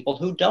hurt the people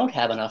who don't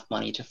have enough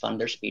money to fund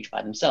their speech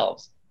by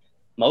themselves.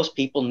 Most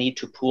people need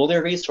to pool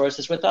their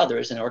resources with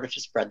others in order to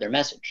spread their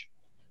message.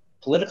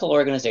 Political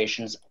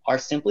organizations are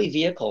simply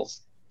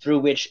vehicles through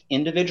which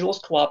individuals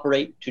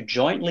cooperate to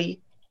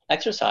jointly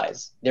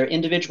exercise their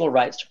individual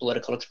rights to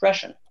political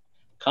expression.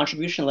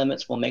 Contribution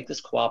limits will make this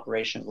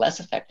cooperation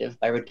less effective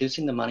by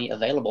reducing the money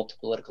available to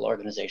political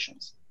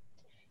organizations.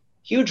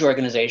 Huge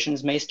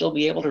organizations may still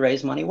be able to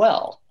raise money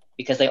well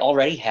because they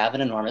already have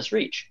an enormous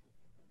reach.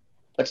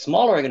 But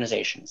small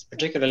organizations,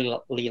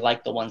 particularly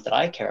like the ones that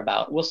I care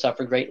about, will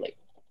suffer greatly.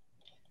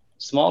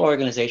 Small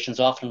organizations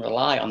often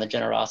rely on the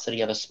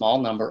generosity of a small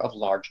number of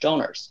large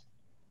donors.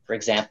 For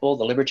example,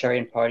 the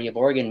Libertarian Party of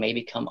Oregon may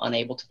become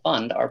unable to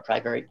fund our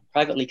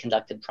privately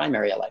conducted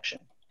primary election,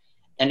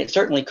 and it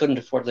certainly couldn't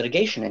afford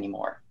litigation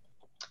anymore.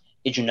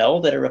 Did you know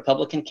that a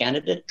Republican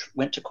candidate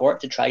went to court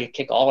to try to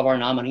kick all of our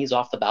nominees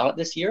off the ballot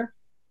this year?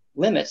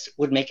 Limits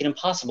would make it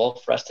impossible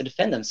for us to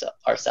defend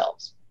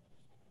ourselves.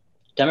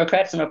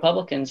 Democrats and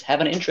Republicans have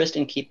an interest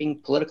in keeping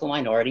political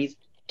minorities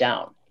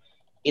down.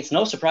 It's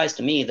no surprise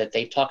to me that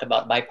they talk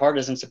about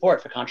bipartisan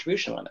support for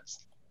contribution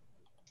limits.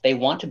 They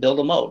want to build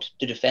a moat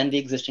to defend the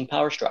existing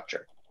power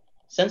structure.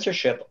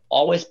 Censorship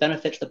always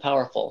benefits the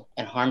powerful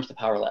and harms the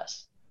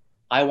powerless.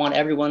 I want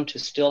everyone to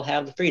still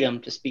have the freedom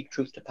to speak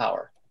truth to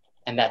power,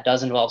 and that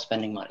does involve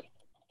spending money.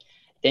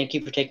 Thank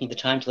you for taking the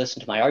time to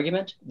listen to my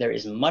argument. There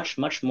is much,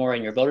 much more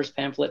in your voters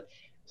pamphlet.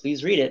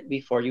 Please read it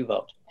before you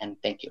vote, and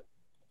thank you.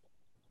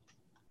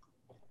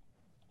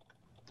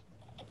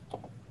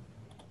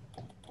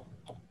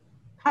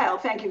 Kyle,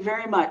 thank you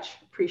very much.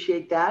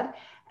 Appreciate that.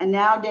 And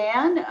now,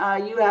 Dan,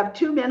 you have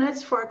 2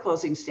 minutes for a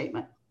closing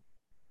statement.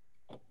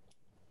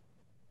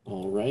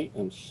 All right,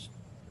 I'm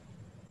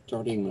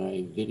starting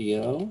my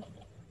video.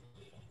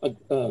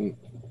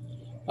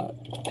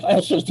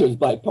 Kyle says there's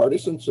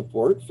bipartisan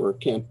support for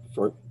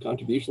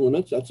contribution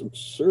limits. That's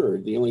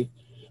absurd. The only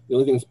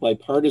thing that's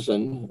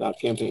bipartisan about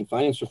campaign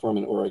finance reform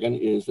in Oregon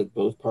is that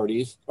both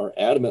parties are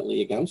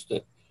adamantly against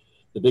it.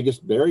 The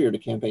biggest barrier to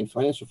campaign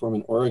finance reform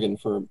in Oregon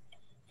for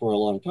a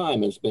long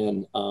time has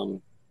been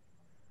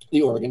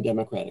the Oregon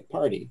Democratic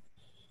Party.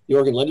 The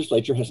Oregon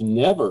legislature has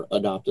never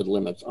adopted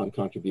limits on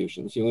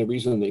contributions. The only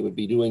reason they would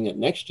be doing it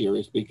next year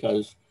is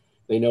because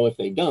they know if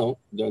they don't,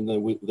 then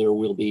there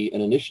will be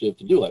an initiative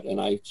to do it. And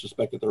I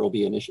suspect that there will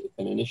be an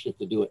initiative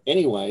to do it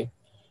anyway.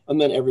 And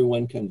then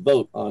everyone can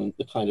vote on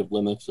the kind of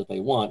limits that they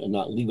want and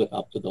not leave it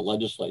up to the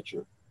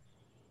legislature.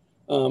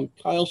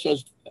 Kyle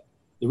says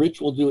the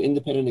rich will do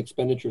independent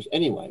expenditures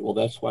anyway. Well,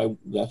 that's why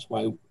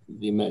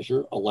the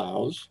measure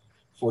allows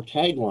for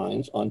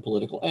taglines on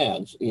political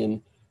ads.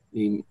 In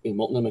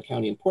Multnomah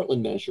County and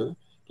Portland measure,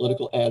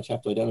 political ads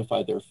have to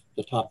identify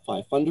the top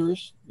 5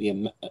 funders,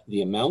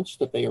 the amounts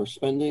that they are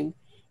spending,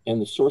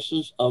 and the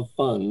sources of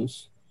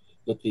funds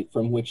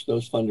from which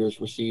those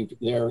funders received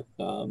their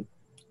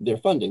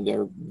funding,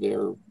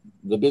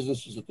 the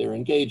businesses that they're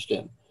engaged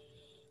in.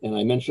 And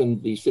I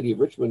mentioned the city of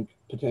Richmond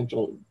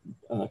potential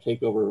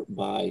takeover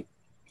by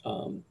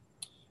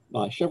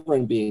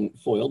Chevron being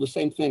foiled. The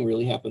same thing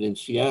really happened in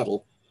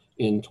Seattle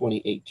in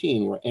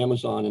 2018, where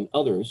Amazon and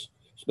others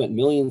spent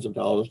millions of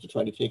dollars to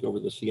try to take over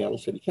the Seattle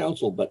City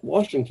Council, but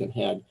Washington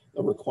had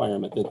a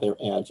requirement that their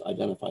ads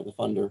identify the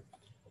funder.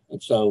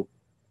 And so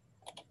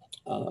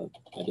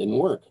that didn't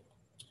work.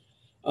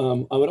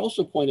 I would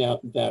also point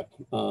out that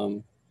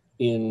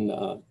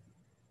in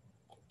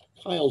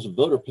Kyle's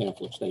voter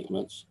pamphlet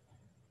statements,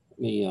 let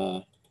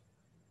me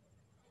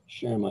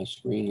share my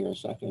screen here a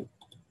second.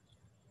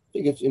 I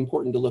think it's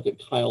important to look at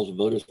Kyle's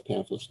voters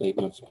pamphlet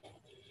statements,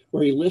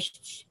 where he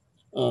lists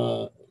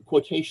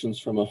quotations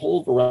from a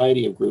whole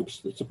variety of groups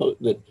that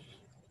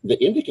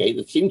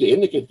seem to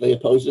indicate they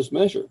oppose this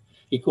measure.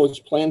 He quotes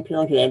Planned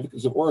Parenthood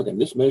Advocates of Oregon.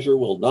 This measure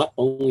will not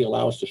only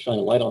allow us to shine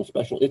a light on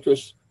special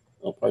interests.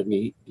 Oh, pardon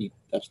me,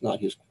 that's not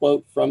his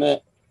quote from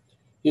it.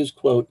 His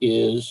quote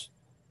is,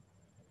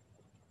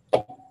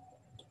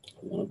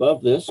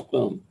 above this,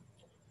 boom.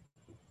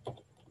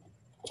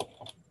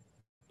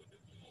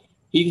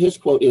 His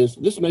quote is,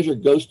 "This measure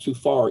goes too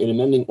far in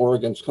amending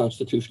Oregon's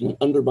constitution and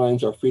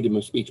undermines our freedom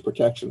of speech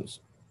protections."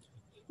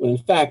 When in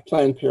fact,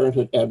 Planned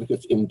Parenthood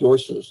Advocates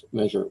endorses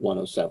Measure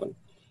 107.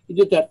 He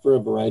did that for a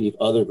variety of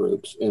other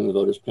groups in the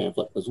voters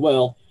pamphlet as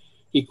well.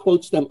 He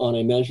quotes them on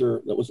a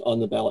measure that was on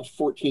the ballot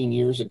 14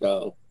 years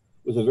ago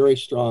with a very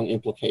strong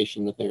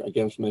implication that they're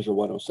against Measure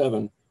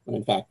 107, when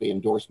in fact they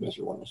endorse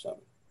Measure 107.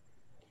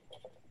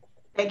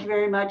 Thank you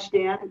very much,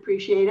 Dan.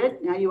 Appreciate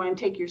it. Now you want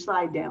to take your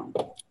slide down.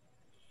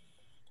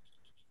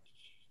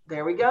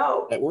 There we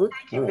go. That worked?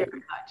 Thank you very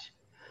much.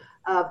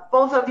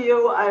 Both of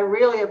you, I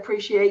really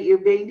appreciate you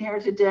being here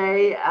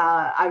today.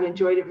 I've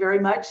enjoyed it very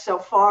much so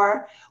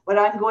far. What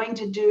I'm going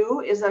to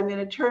do is I'm going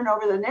to turn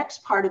over the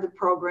next part of the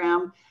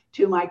program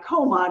to my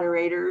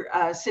co-moderator,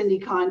 Cindy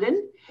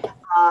Condon.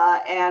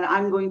 And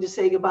I'm going to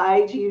say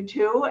goodbye to you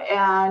two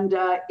and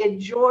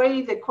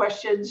enjoy the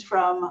questions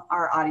from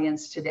our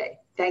audience today.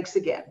 Thanks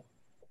again.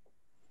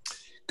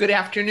 Good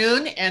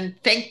afternoon, and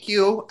thank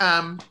you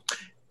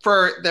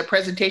for the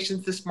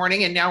presentations this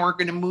morning. And now we're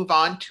going to move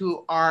on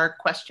to our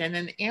question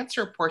and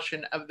answer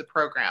portion of the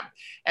program.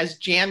 As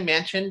Jan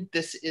mentioned,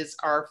 this is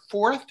our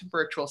 4th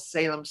virtual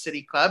Salem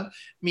City Club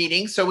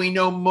meeting. So we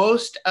know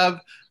most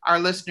of our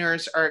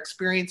listeners are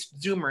experienced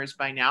Zoomers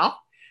by now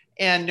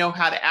and know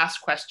how to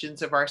ask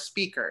questions of our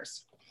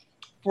speakers.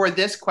 For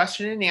this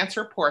question and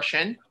answer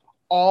portion,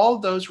 all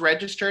those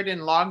registered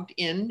and logged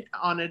in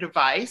on a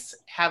device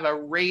have a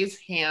raise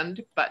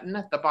hand button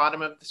at the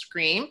bottom of the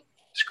screen.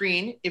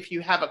 If you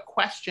have a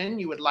question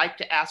you would like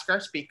to ask our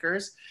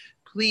speakers,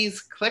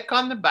 please click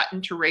on the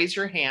button to raise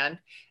your hand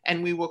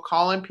and we will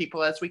call on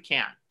people as we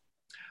can.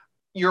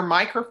 Your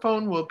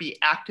microphone will be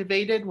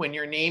activated when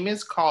your name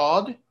is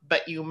called,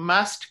 but you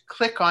must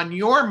click on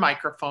your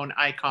microphone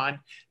icon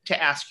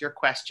to ask your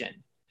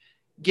question.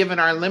 Given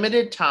our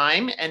limited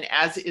time, and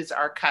as is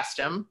our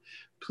custom,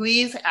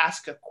 please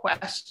ask a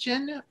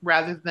question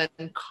rather than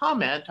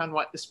comment on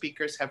what the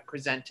speakers have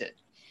presented.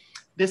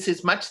 This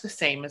is much the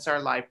same as our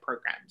live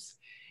programs.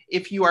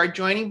 If you are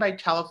joining by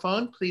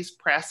telephone, please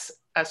press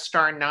a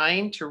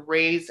 *9 to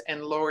raise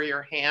and lower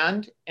your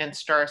hand and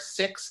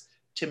 *6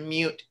 to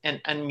mute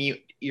and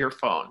unmute your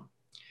phone.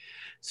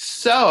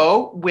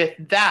 So with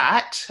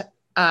that,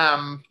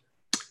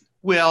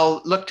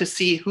 we'll look to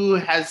see who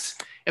has,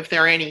 if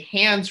there are any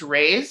hands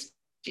raised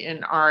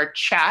in our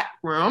chat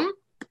room.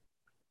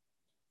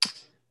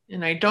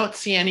 And I don't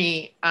see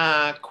any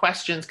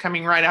questions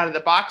coming right out of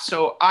the box.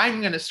 So I'm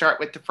going to start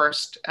with the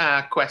first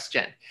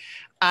question.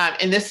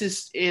 And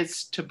this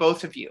is to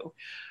both of you.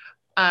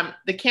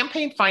 The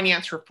campaign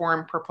finance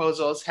reform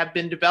proposals have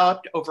been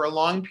developed over a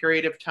long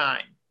period of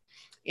time.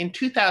 In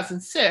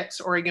 2006,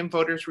 Oregon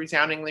voters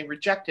resoundingly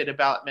rejected a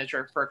ballot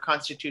measure for a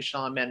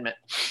constitutional amendment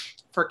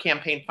for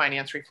campaign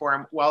finance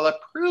reform while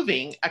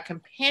approving a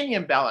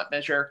companion ballot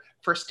measure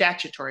for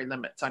statutory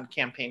limits on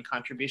campaign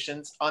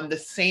contributions on the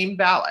same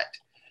ballot.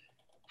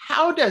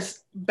 How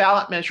does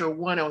ballot measure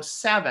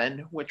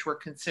 107, which we're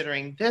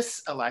considering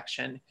this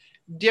election,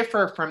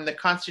 differ from the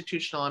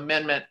constitutional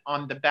amendment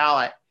on the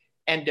ballot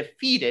and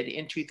defeated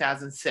in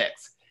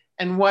 2006?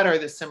 And what are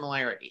the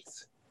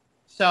similarities?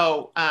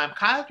 So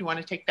Kyle, do you want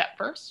to take that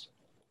first?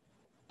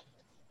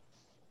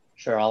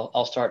 Sure,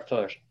 I'll start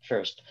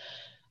first.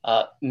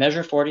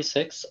 Measure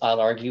 46, I'll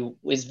argue,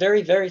 is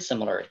very, very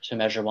similar to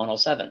Measure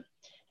 107.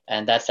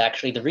 And that's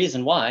actually the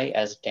reason why,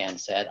 as Dan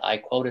said, I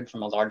quoted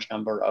from a large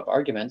number of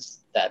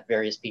arguments that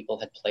various people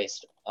had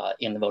placed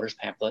in the voters'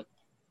 pamphlet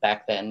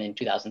back then in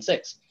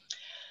 2006.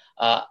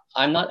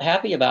 I'm not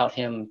happy about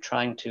him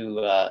trying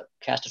to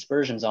cast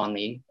aspersions on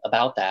me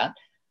about that.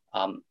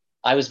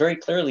 I was very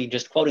clearly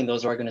just quoting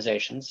those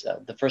organizations.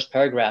 The first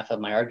paragraph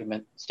of my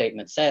argument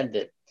statement said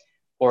that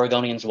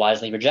Oregonians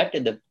wisely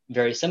rejected the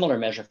very similar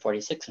Measure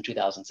 46 in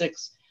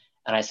 2006.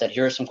 And I said,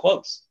 here are some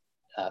quotes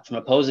from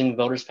opposing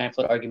voters'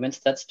 pamphlet arguments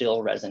that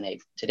still resonate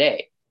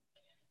today.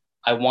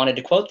 I wanted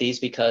to quote these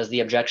because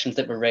the objections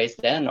that were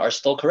raised then are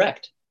still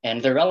correct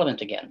and they're relevant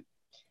again.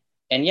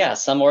 And yeah,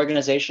 some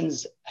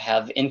organizations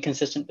have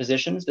inconsistent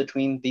positions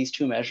between these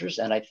two measures,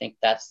 and I think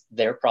that's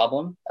their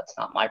problem. That's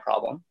not my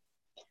problem.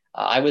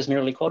 I was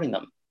merely quoting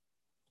them.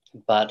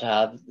 But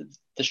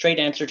the straight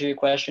answer to your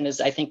question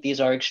is I think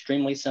these are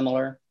extremely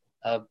similar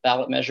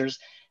ballot measures.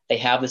 They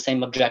have the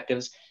same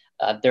objectives.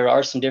 There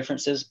are some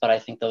differences, but I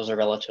think those are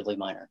relatively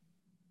minor.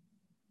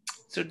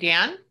 So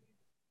Dan?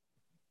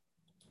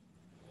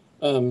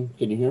 Can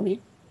you hear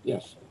me?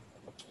 Yes.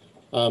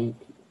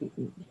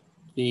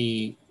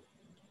 The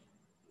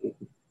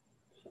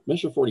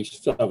Measure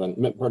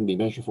 47, pardon me,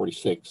 Measure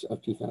 46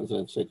 of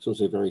 2006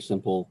 was a very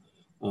simple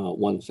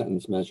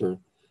one-sentence measure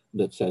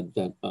that said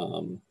that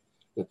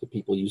that the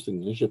people using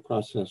the initiative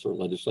process or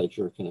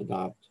legislature can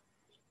adopt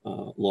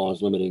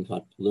laws limiting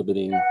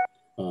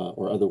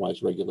or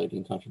otherwise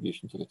regulating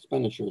contributions and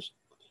expenditures.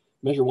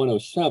 Measure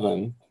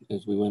 107,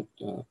 as we went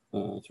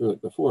through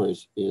it before,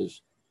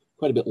 is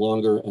quite a bit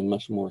longer and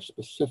much more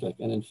specific.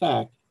 And in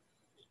fact,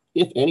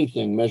 if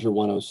anything, Measure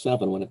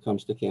 107, when it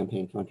comes to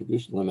campaign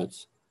contribution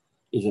limits,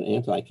 is an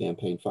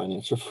anti-campaign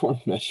finance reform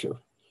measure.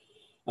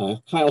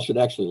 Kyle should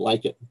actually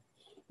like it,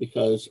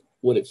 because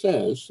what it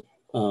says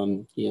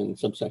in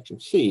subsection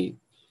C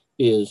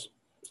is,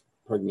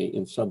 pardon me,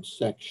 in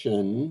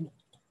subsection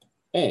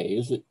A,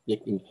 is that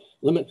it can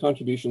limit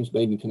contributions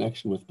made in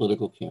connection with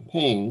political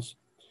campaigns,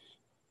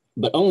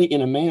 but only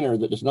in a manner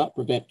that does not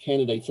prevent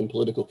candidates and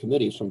political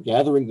committees from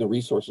gathering the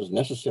resources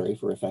necessary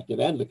for effective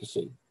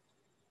advocacy.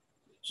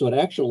 So it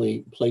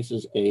actually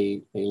places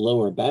a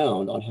lower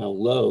bound on how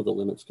low the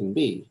limits can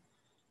be.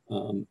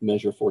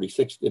 Measure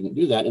 46 didn't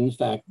do that. In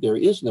fact, there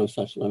is no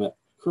such limit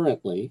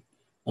currently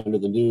under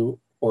the new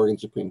Oregon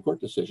Supreme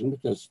Court decision,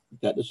 because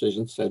that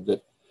decision said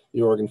that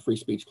the Oregon Free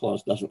Speech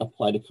Clause doesn't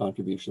apply to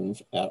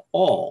contributions at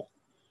all.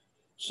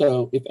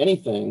 So if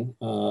anything,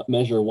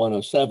 Measure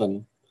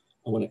 107,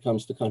 when it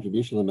comes to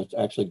contribution limits,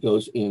 actually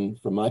goes in,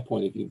 from my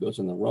point of view, goes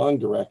in the wrong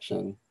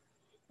direction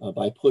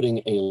by putting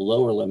a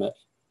lower limit,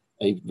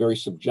 a very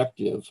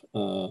subjective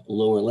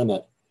lower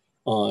limit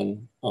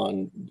on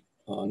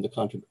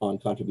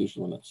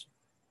contribution limits.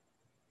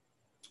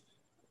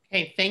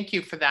 Okay, thank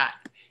you for that.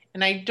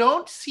 And I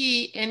don't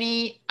see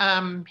any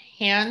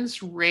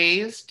hands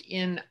raised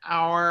in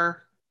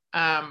our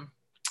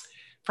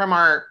from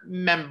our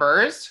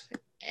members.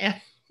 And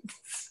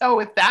so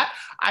with that,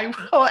 I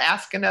will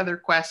ask another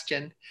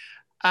question.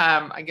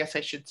 I guess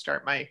I should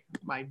start my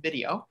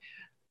video.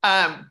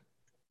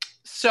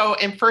 So,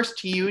 and first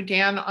to you,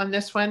 Dan, on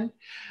this one,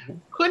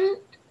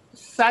 couldn't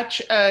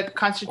such a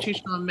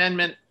constitutional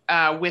amendment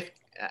with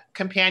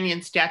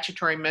companion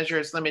statutory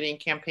measures limiting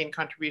campaign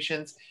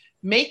contributions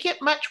make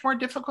it much more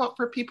difficult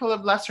for people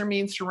of lesser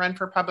means to run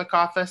for public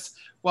office,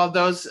 while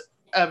those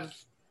of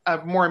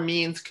more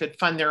means could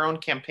fund their own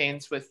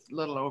campaigns with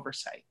little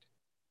oversight?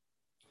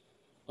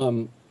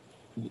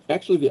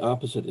 Actually, the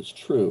opposite is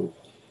true.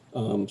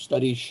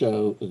 Studies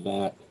show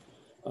that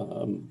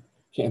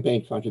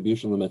campaign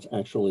contribution limits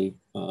actually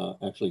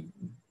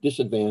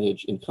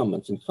disadvantage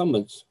incumbents.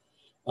 Incumbents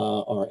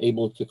are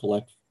able to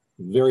collect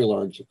very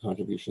large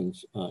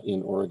contributions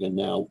in Oregon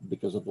now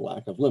because of the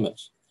lack of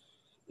limits.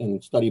 And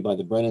a study by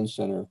the Brennan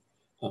Center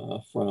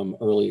from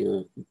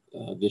earlier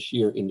this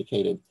year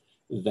indicated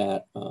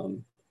that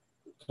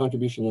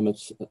contribution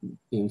limits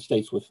in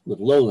states with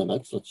low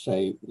limits, let's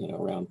say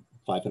around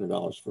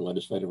 $500 for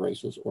legislative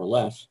races or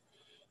less,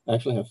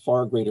 actually have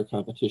far greater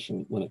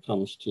competition when it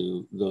comes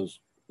to those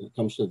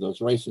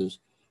races,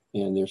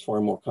 and there's far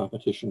more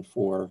competition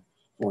for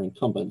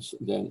incumbents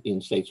than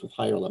in states with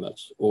higher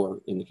limits, or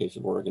in the case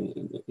of Oregon,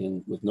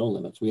 with no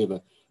limits. We have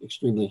an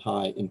extremely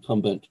high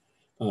incumbent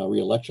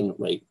re-election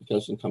rate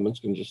because incumbents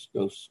can just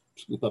go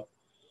scoop up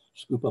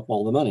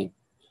all the money.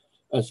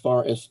 As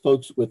far as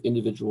folks with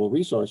individual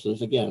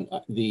resources, again,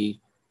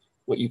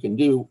 what you can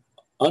do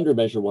under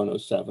Measure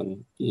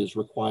 107 is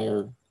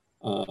require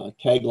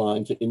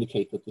taglines that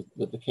indicate that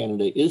the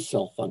candidate is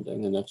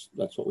self-funding, and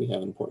that's what we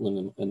have in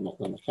Portland and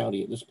Multnomah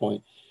County at this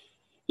point.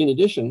 In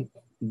addition,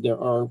 there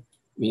are,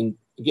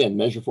 again,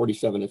 Measure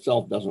 47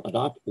 itself doesn't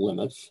adopt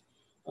limits.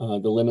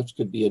 The limits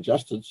could be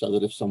adjusted so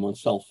that if someone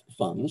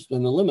self-funds,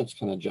 then the limits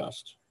can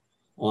adjust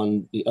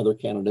on the other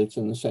candidates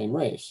in the same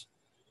race.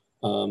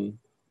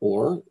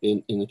 Or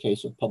in the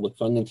case of public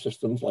funding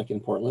systems, like in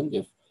Portland,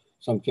 if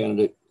some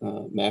candidate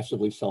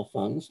massively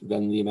self-funds,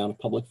 then the amount of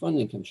public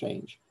funding can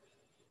change.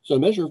 So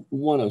Measure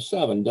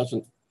 107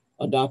 doesn't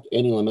adopt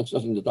any limits,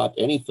 doesn't adopt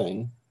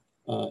anything,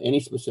 any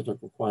specific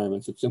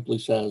requirements. It simply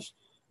says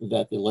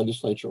that the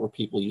legislature or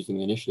people using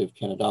the initiative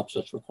can adopt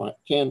such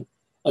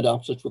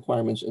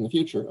requirements in the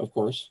future. Of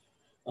course,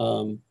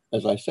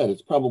 as I said,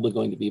 it's probably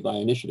going to be by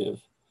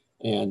initiative,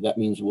 and that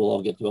means we'll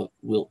all get to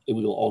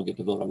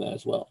vote on that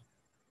as well.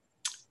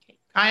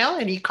 Kyle,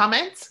 any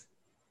comments?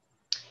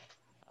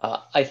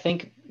 I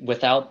think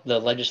without the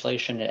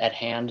legislation at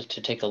hand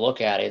to take a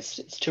look at,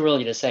 it's too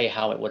early to say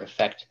how it would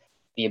affect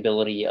the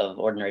ability of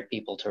ordinary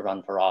people to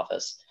run for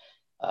office.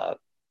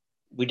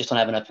 We just don't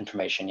have enough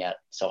information yet.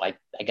 So I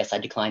guess I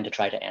decline to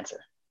try to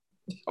answer.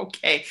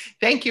 Okay,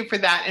 thank you for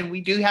that. And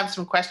we do have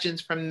some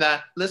questions from the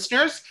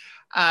listeners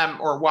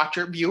or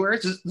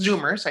viewers,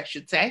 Zoomers, I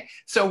should say.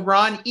 So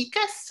Ron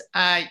Ikas,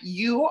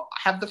 you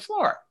have the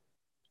floor.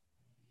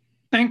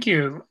 Thank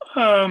you.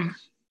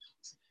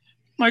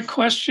 My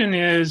question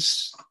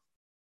is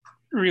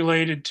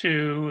related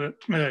to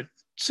the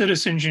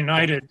Citizens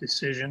United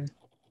decision.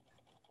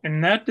 In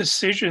that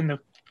decision, the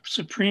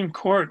Supreme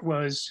Court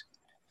was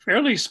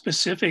fairly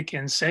specific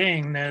in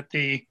saying that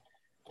the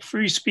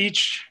free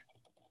speech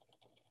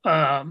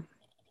the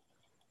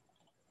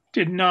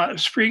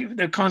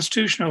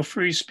constitutional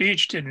free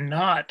speech did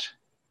not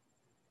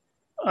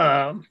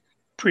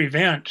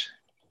prevent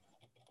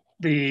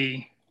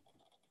the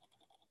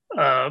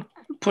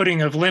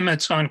putting of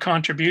limits on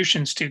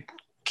contributions to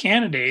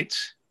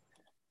candidates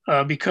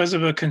because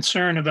of a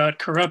concern about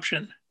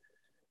corruption.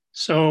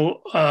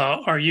 So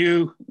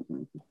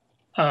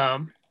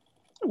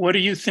what do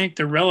you think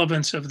the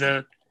relevance of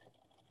the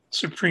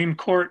Supreme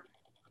Court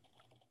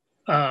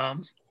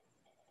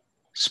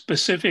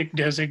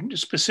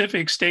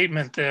specific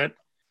statement that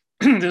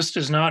this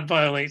does not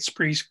violate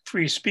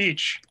free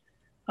speech?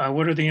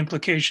 What are the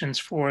implications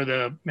for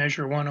the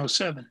Measure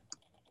 107?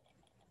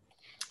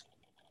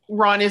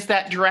 Ron, is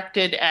that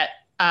directed at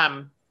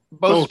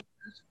both?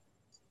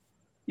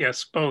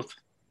 Yes, both.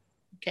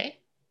 Okay.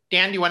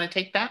 Dan, do you want to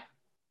take that?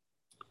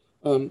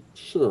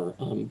 Sure.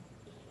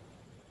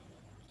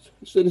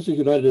 Citizens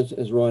United,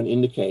 as Ron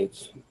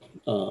indicates,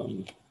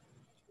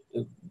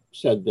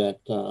 said that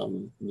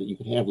you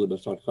can have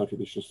limits on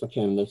contributions to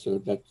candidates.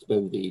 So that's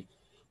been the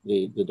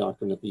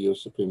doctrine of the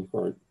U.S. Supreme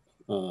Court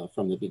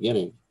from the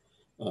beginning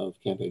of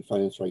campaign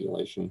finance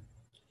regulation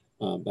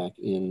back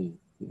in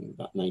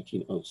about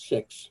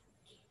 1906.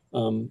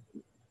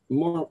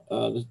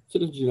 The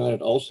Citizens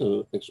United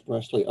also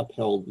expressly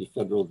upheld the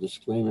federal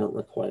disclaimer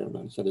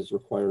requirements, that is,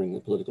 requiring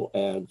that political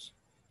ads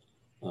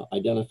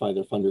identify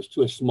their funders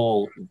to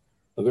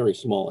a very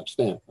small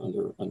extent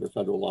under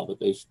federal law. But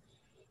the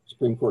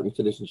Supreme Court and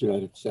Citizens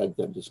United said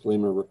that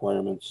disclaimer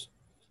requirements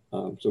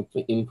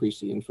simply increase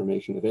the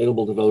information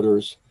available to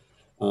voters,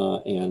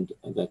 and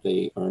that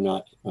they are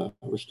not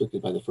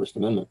restricted by the First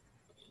Amendment.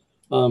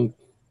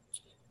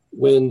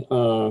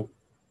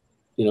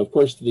 Of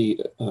course, the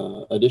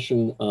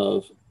addition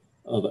of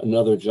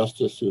another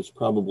justice who is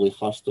probably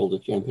hostile to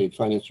campaign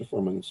finance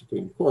reform in the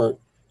Supreme Court,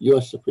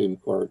 U.S. Supreme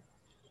Court,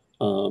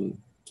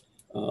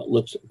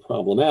 looks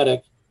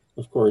problematic.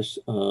 Of course,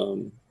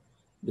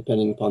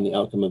 depending upon the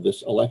outcome of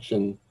this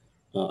election,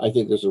 I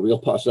think there's a real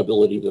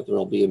possibility that there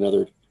will be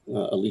another,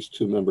 at least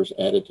 2 members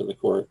added to the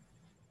court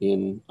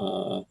in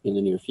the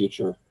near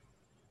future.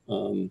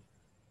 I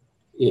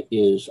think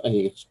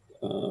it's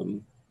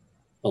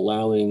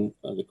allowing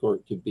the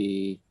court to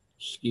be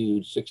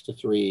skewed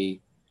 6-3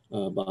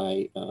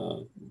 by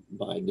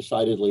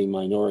decidedly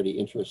minority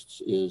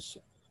interests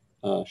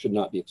should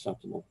not be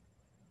acceptable.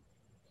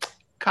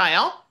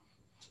 Kyle?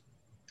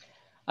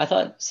 I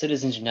thought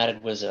Citizens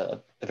United was a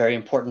very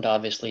important,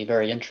 obviously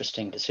very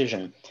interesting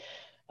decision.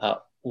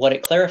 What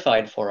it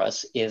clarified for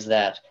us is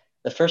that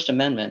the First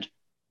Amendment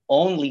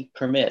only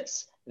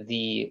permits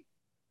the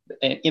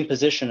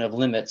imposition of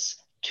limits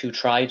to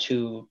try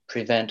to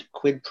prevent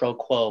quid pro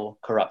quo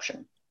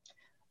corruption.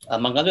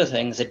 Among other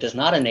things, it does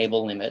not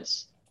enable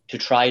limits to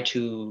try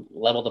to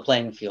level the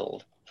playing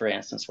field, for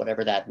instance,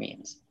 whatever that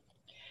means.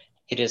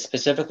 It is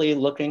specifically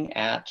looking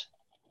at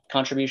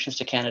contributions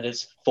to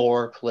candidates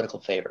for political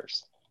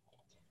favors.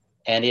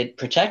 And it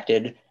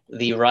protected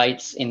the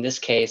rights, in this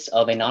case,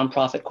 of a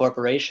nonprofit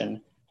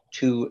corporation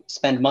to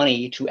spend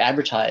money to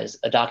advertise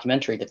a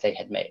documentary that they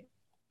had made.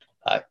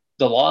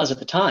 The laws at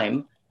the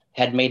time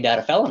had made that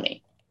a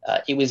felony.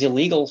 It was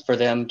illegal for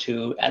them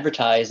to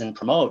advertise and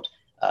promote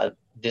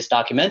this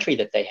documentary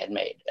that they had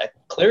made.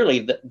 Clearly,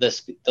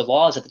 the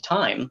laws at the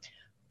time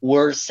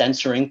were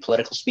censoring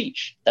political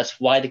speech. That's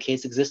why the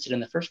case existed in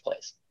the first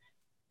place.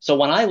 So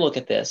when I look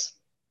at this,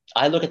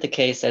 I look at the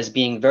case as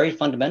being very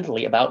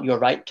fundamentally about your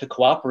right to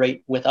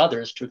cooperate with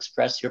others to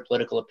express your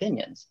political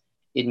opinions.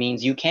 It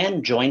means you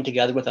can join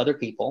together with other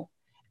people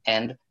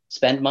and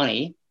spend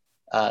money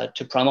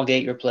to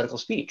promulgate your political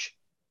speech.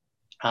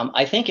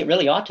 I think it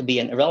really ought to be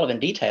an irrelevant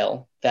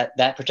detail that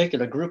that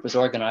particular group was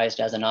organized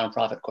as a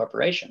nonprofit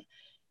corporation.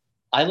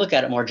 I look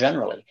at it more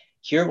generally.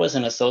 Here was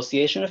an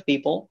association of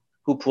people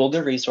who pooled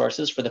their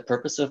resources for the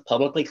purpose of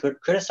publicly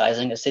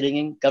criticizing a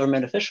sitting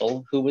government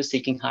official who was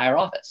seeking higher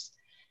office.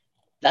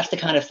 That's the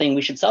kind of thing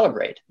we should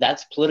celebrate.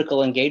 That's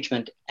political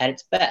engagement at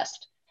its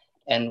best.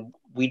 And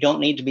we don't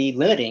need to be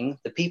limiting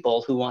the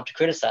people who want to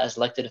criticize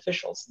elected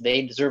officials.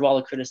 They deserve all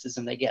the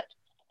criticism they get.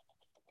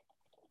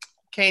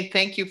 Okay,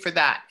 thank you for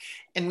that.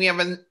 And we have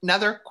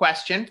another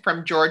question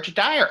from George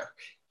Dyer.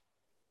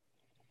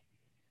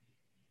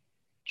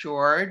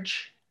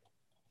 George,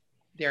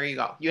 there you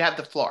go. You have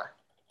the floor.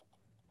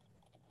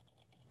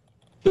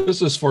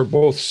 This is for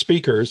both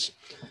speakers.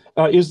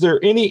 Is there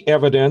any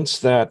evidence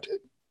that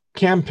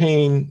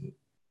campaign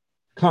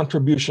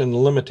contribution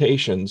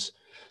limitations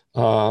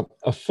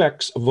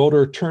affects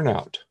voter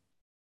turnout?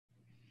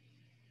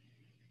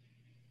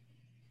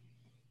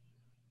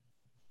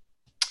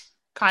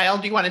 Kyle,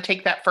 do you want to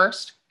take that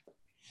first?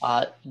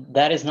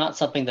 That is not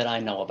something that I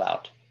know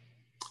about.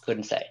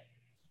 Couldn't say.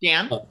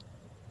 Dan?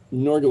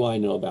 Nor do I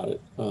know about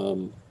it,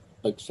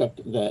 except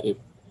that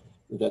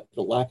that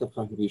the lack of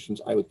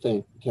contributions, I would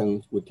think,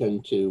 would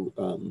tend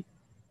to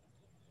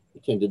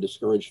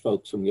discourage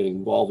folks from getting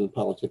involved in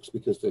politics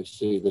because they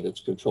see that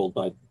it's controlled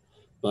by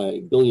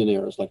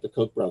billionaires like the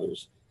Koch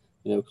brothers.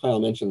 Kyle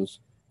mentions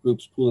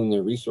groups pooling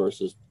their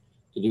resources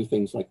to do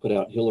things like put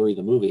out Hillary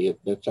the movie. It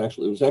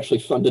was actually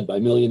funded by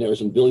millionaires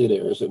and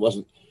billionaires. It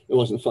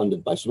wasn't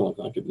funded by small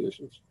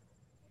contributions.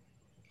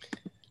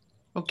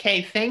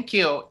 Okay, thank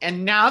you.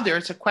 And now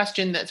there's a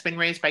question that's been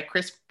raised by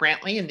Chris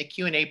Brantley in the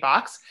Q&A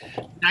box.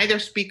 Neither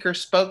speaker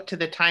spoke to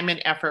the time and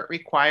effort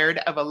required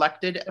of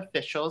elected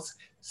officials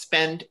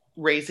spend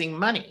raising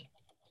money.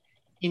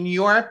 In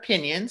your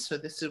opinion, so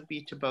this will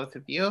be to both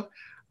of you,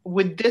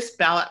 would this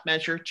ballot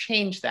measure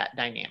change that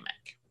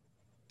dynamic?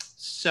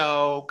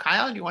 So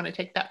Kyle, do you want to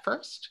take that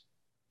first?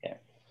 Yeah,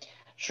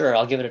 sure,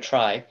 I'll give it a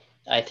try.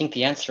 I think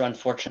the answer,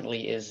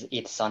 unfortunately, is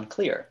it's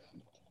unclear.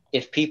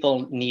 If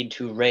people need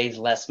to raise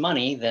less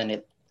money, then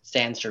it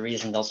stands to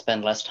reason they'll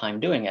spend less time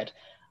doing it.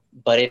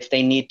 But if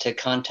they need to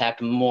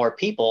contact more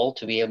people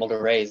to be able to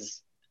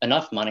raise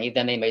enough money,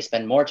 then they may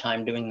spend more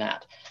time doing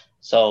that.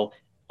 So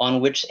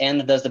on which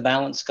end does the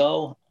balance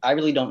go? I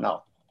really don't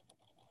know.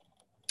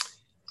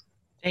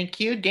 Thank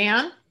you.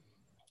 Dan?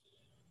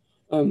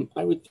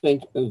 I would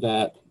think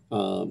that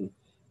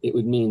it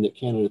would mean that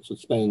candidates would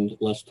spend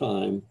less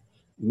time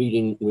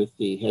meeting with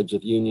the heads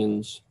of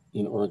unions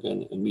in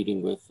Oregon and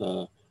meeting with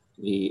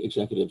the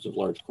executives of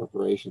large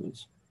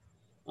corporations.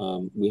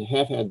 We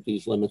have had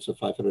these limits of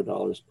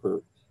 $500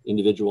 per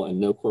individual and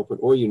no corporate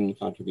or union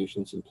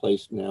contributions in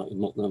place now in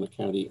Multnomah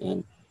County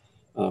and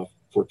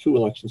for 2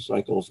 election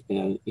cycles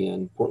and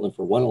in Portland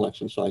for 1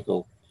 election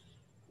cycle.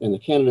 And the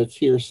candidates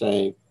here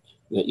say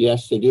that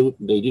yes, they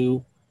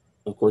do,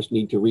 of course,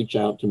 need to reach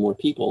out to more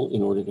people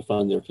in order to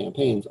fund their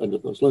campaigns under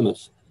those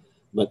limits.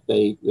 But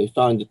they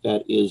find that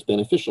that is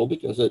beneficial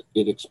because it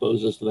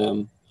exposes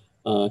them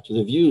to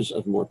the views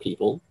of more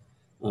people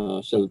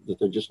so that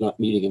they're just not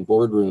meeting in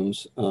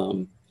boardrooms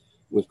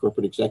with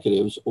corporate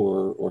executives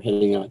or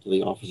heading out to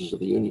the offices of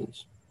the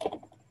unions.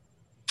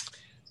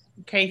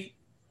 Okay,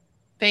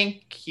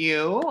 thank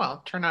you.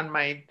 I'll turn on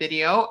my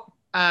video.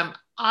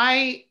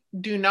 I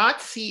do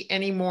not see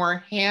any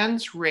more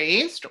hands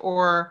raised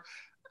or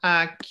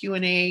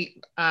Q&A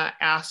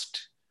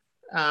asked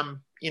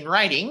in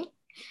writing.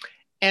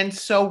 And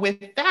so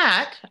with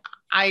that,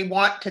 I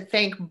want to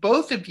thank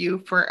both of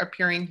you for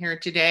appearing here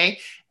today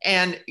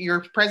and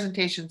your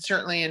presentation,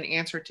 certainly in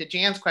answer to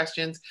Jan's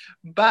questions,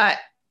 but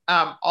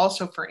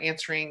also for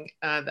answering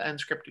the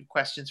unscripted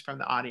questions from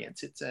the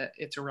audience. It's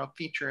a real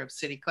feature of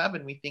City Club,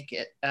 and we think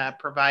it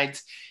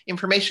provides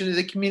information to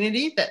the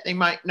community that they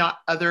might not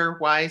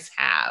otherwise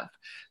have.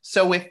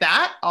 So with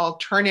that, I'll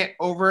turn it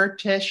over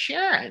to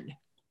Sharon.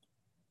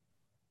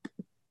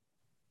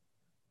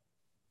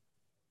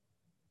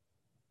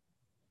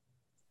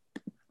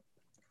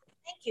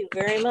 Thank you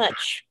very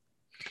much.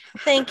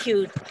 Thank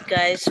you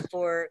guys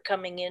for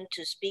coming in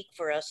to speak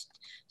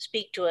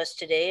to us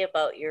today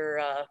about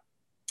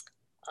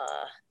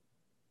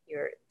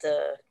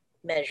the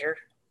measure.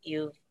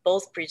 You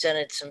both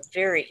presented some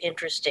very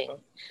interesting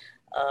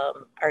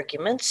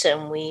arguments,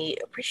 and we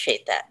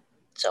appreciate that.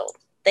 So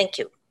thank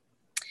you.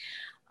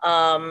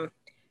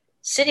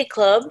 City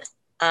Club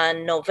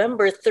on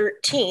November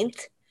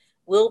 13th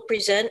will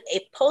present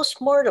a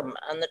postmortem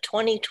on the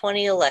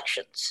 2020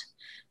 elections.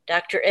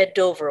 Dr. Ed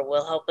Dover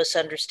will help us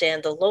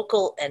understand the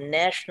local and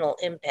national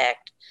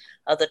impact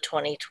of the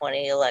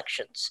 2020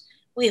 elections.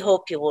 We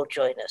hope you will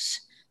join us.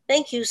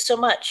 Thank you so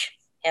much.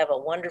 Have a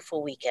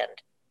wonderful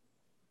weekend.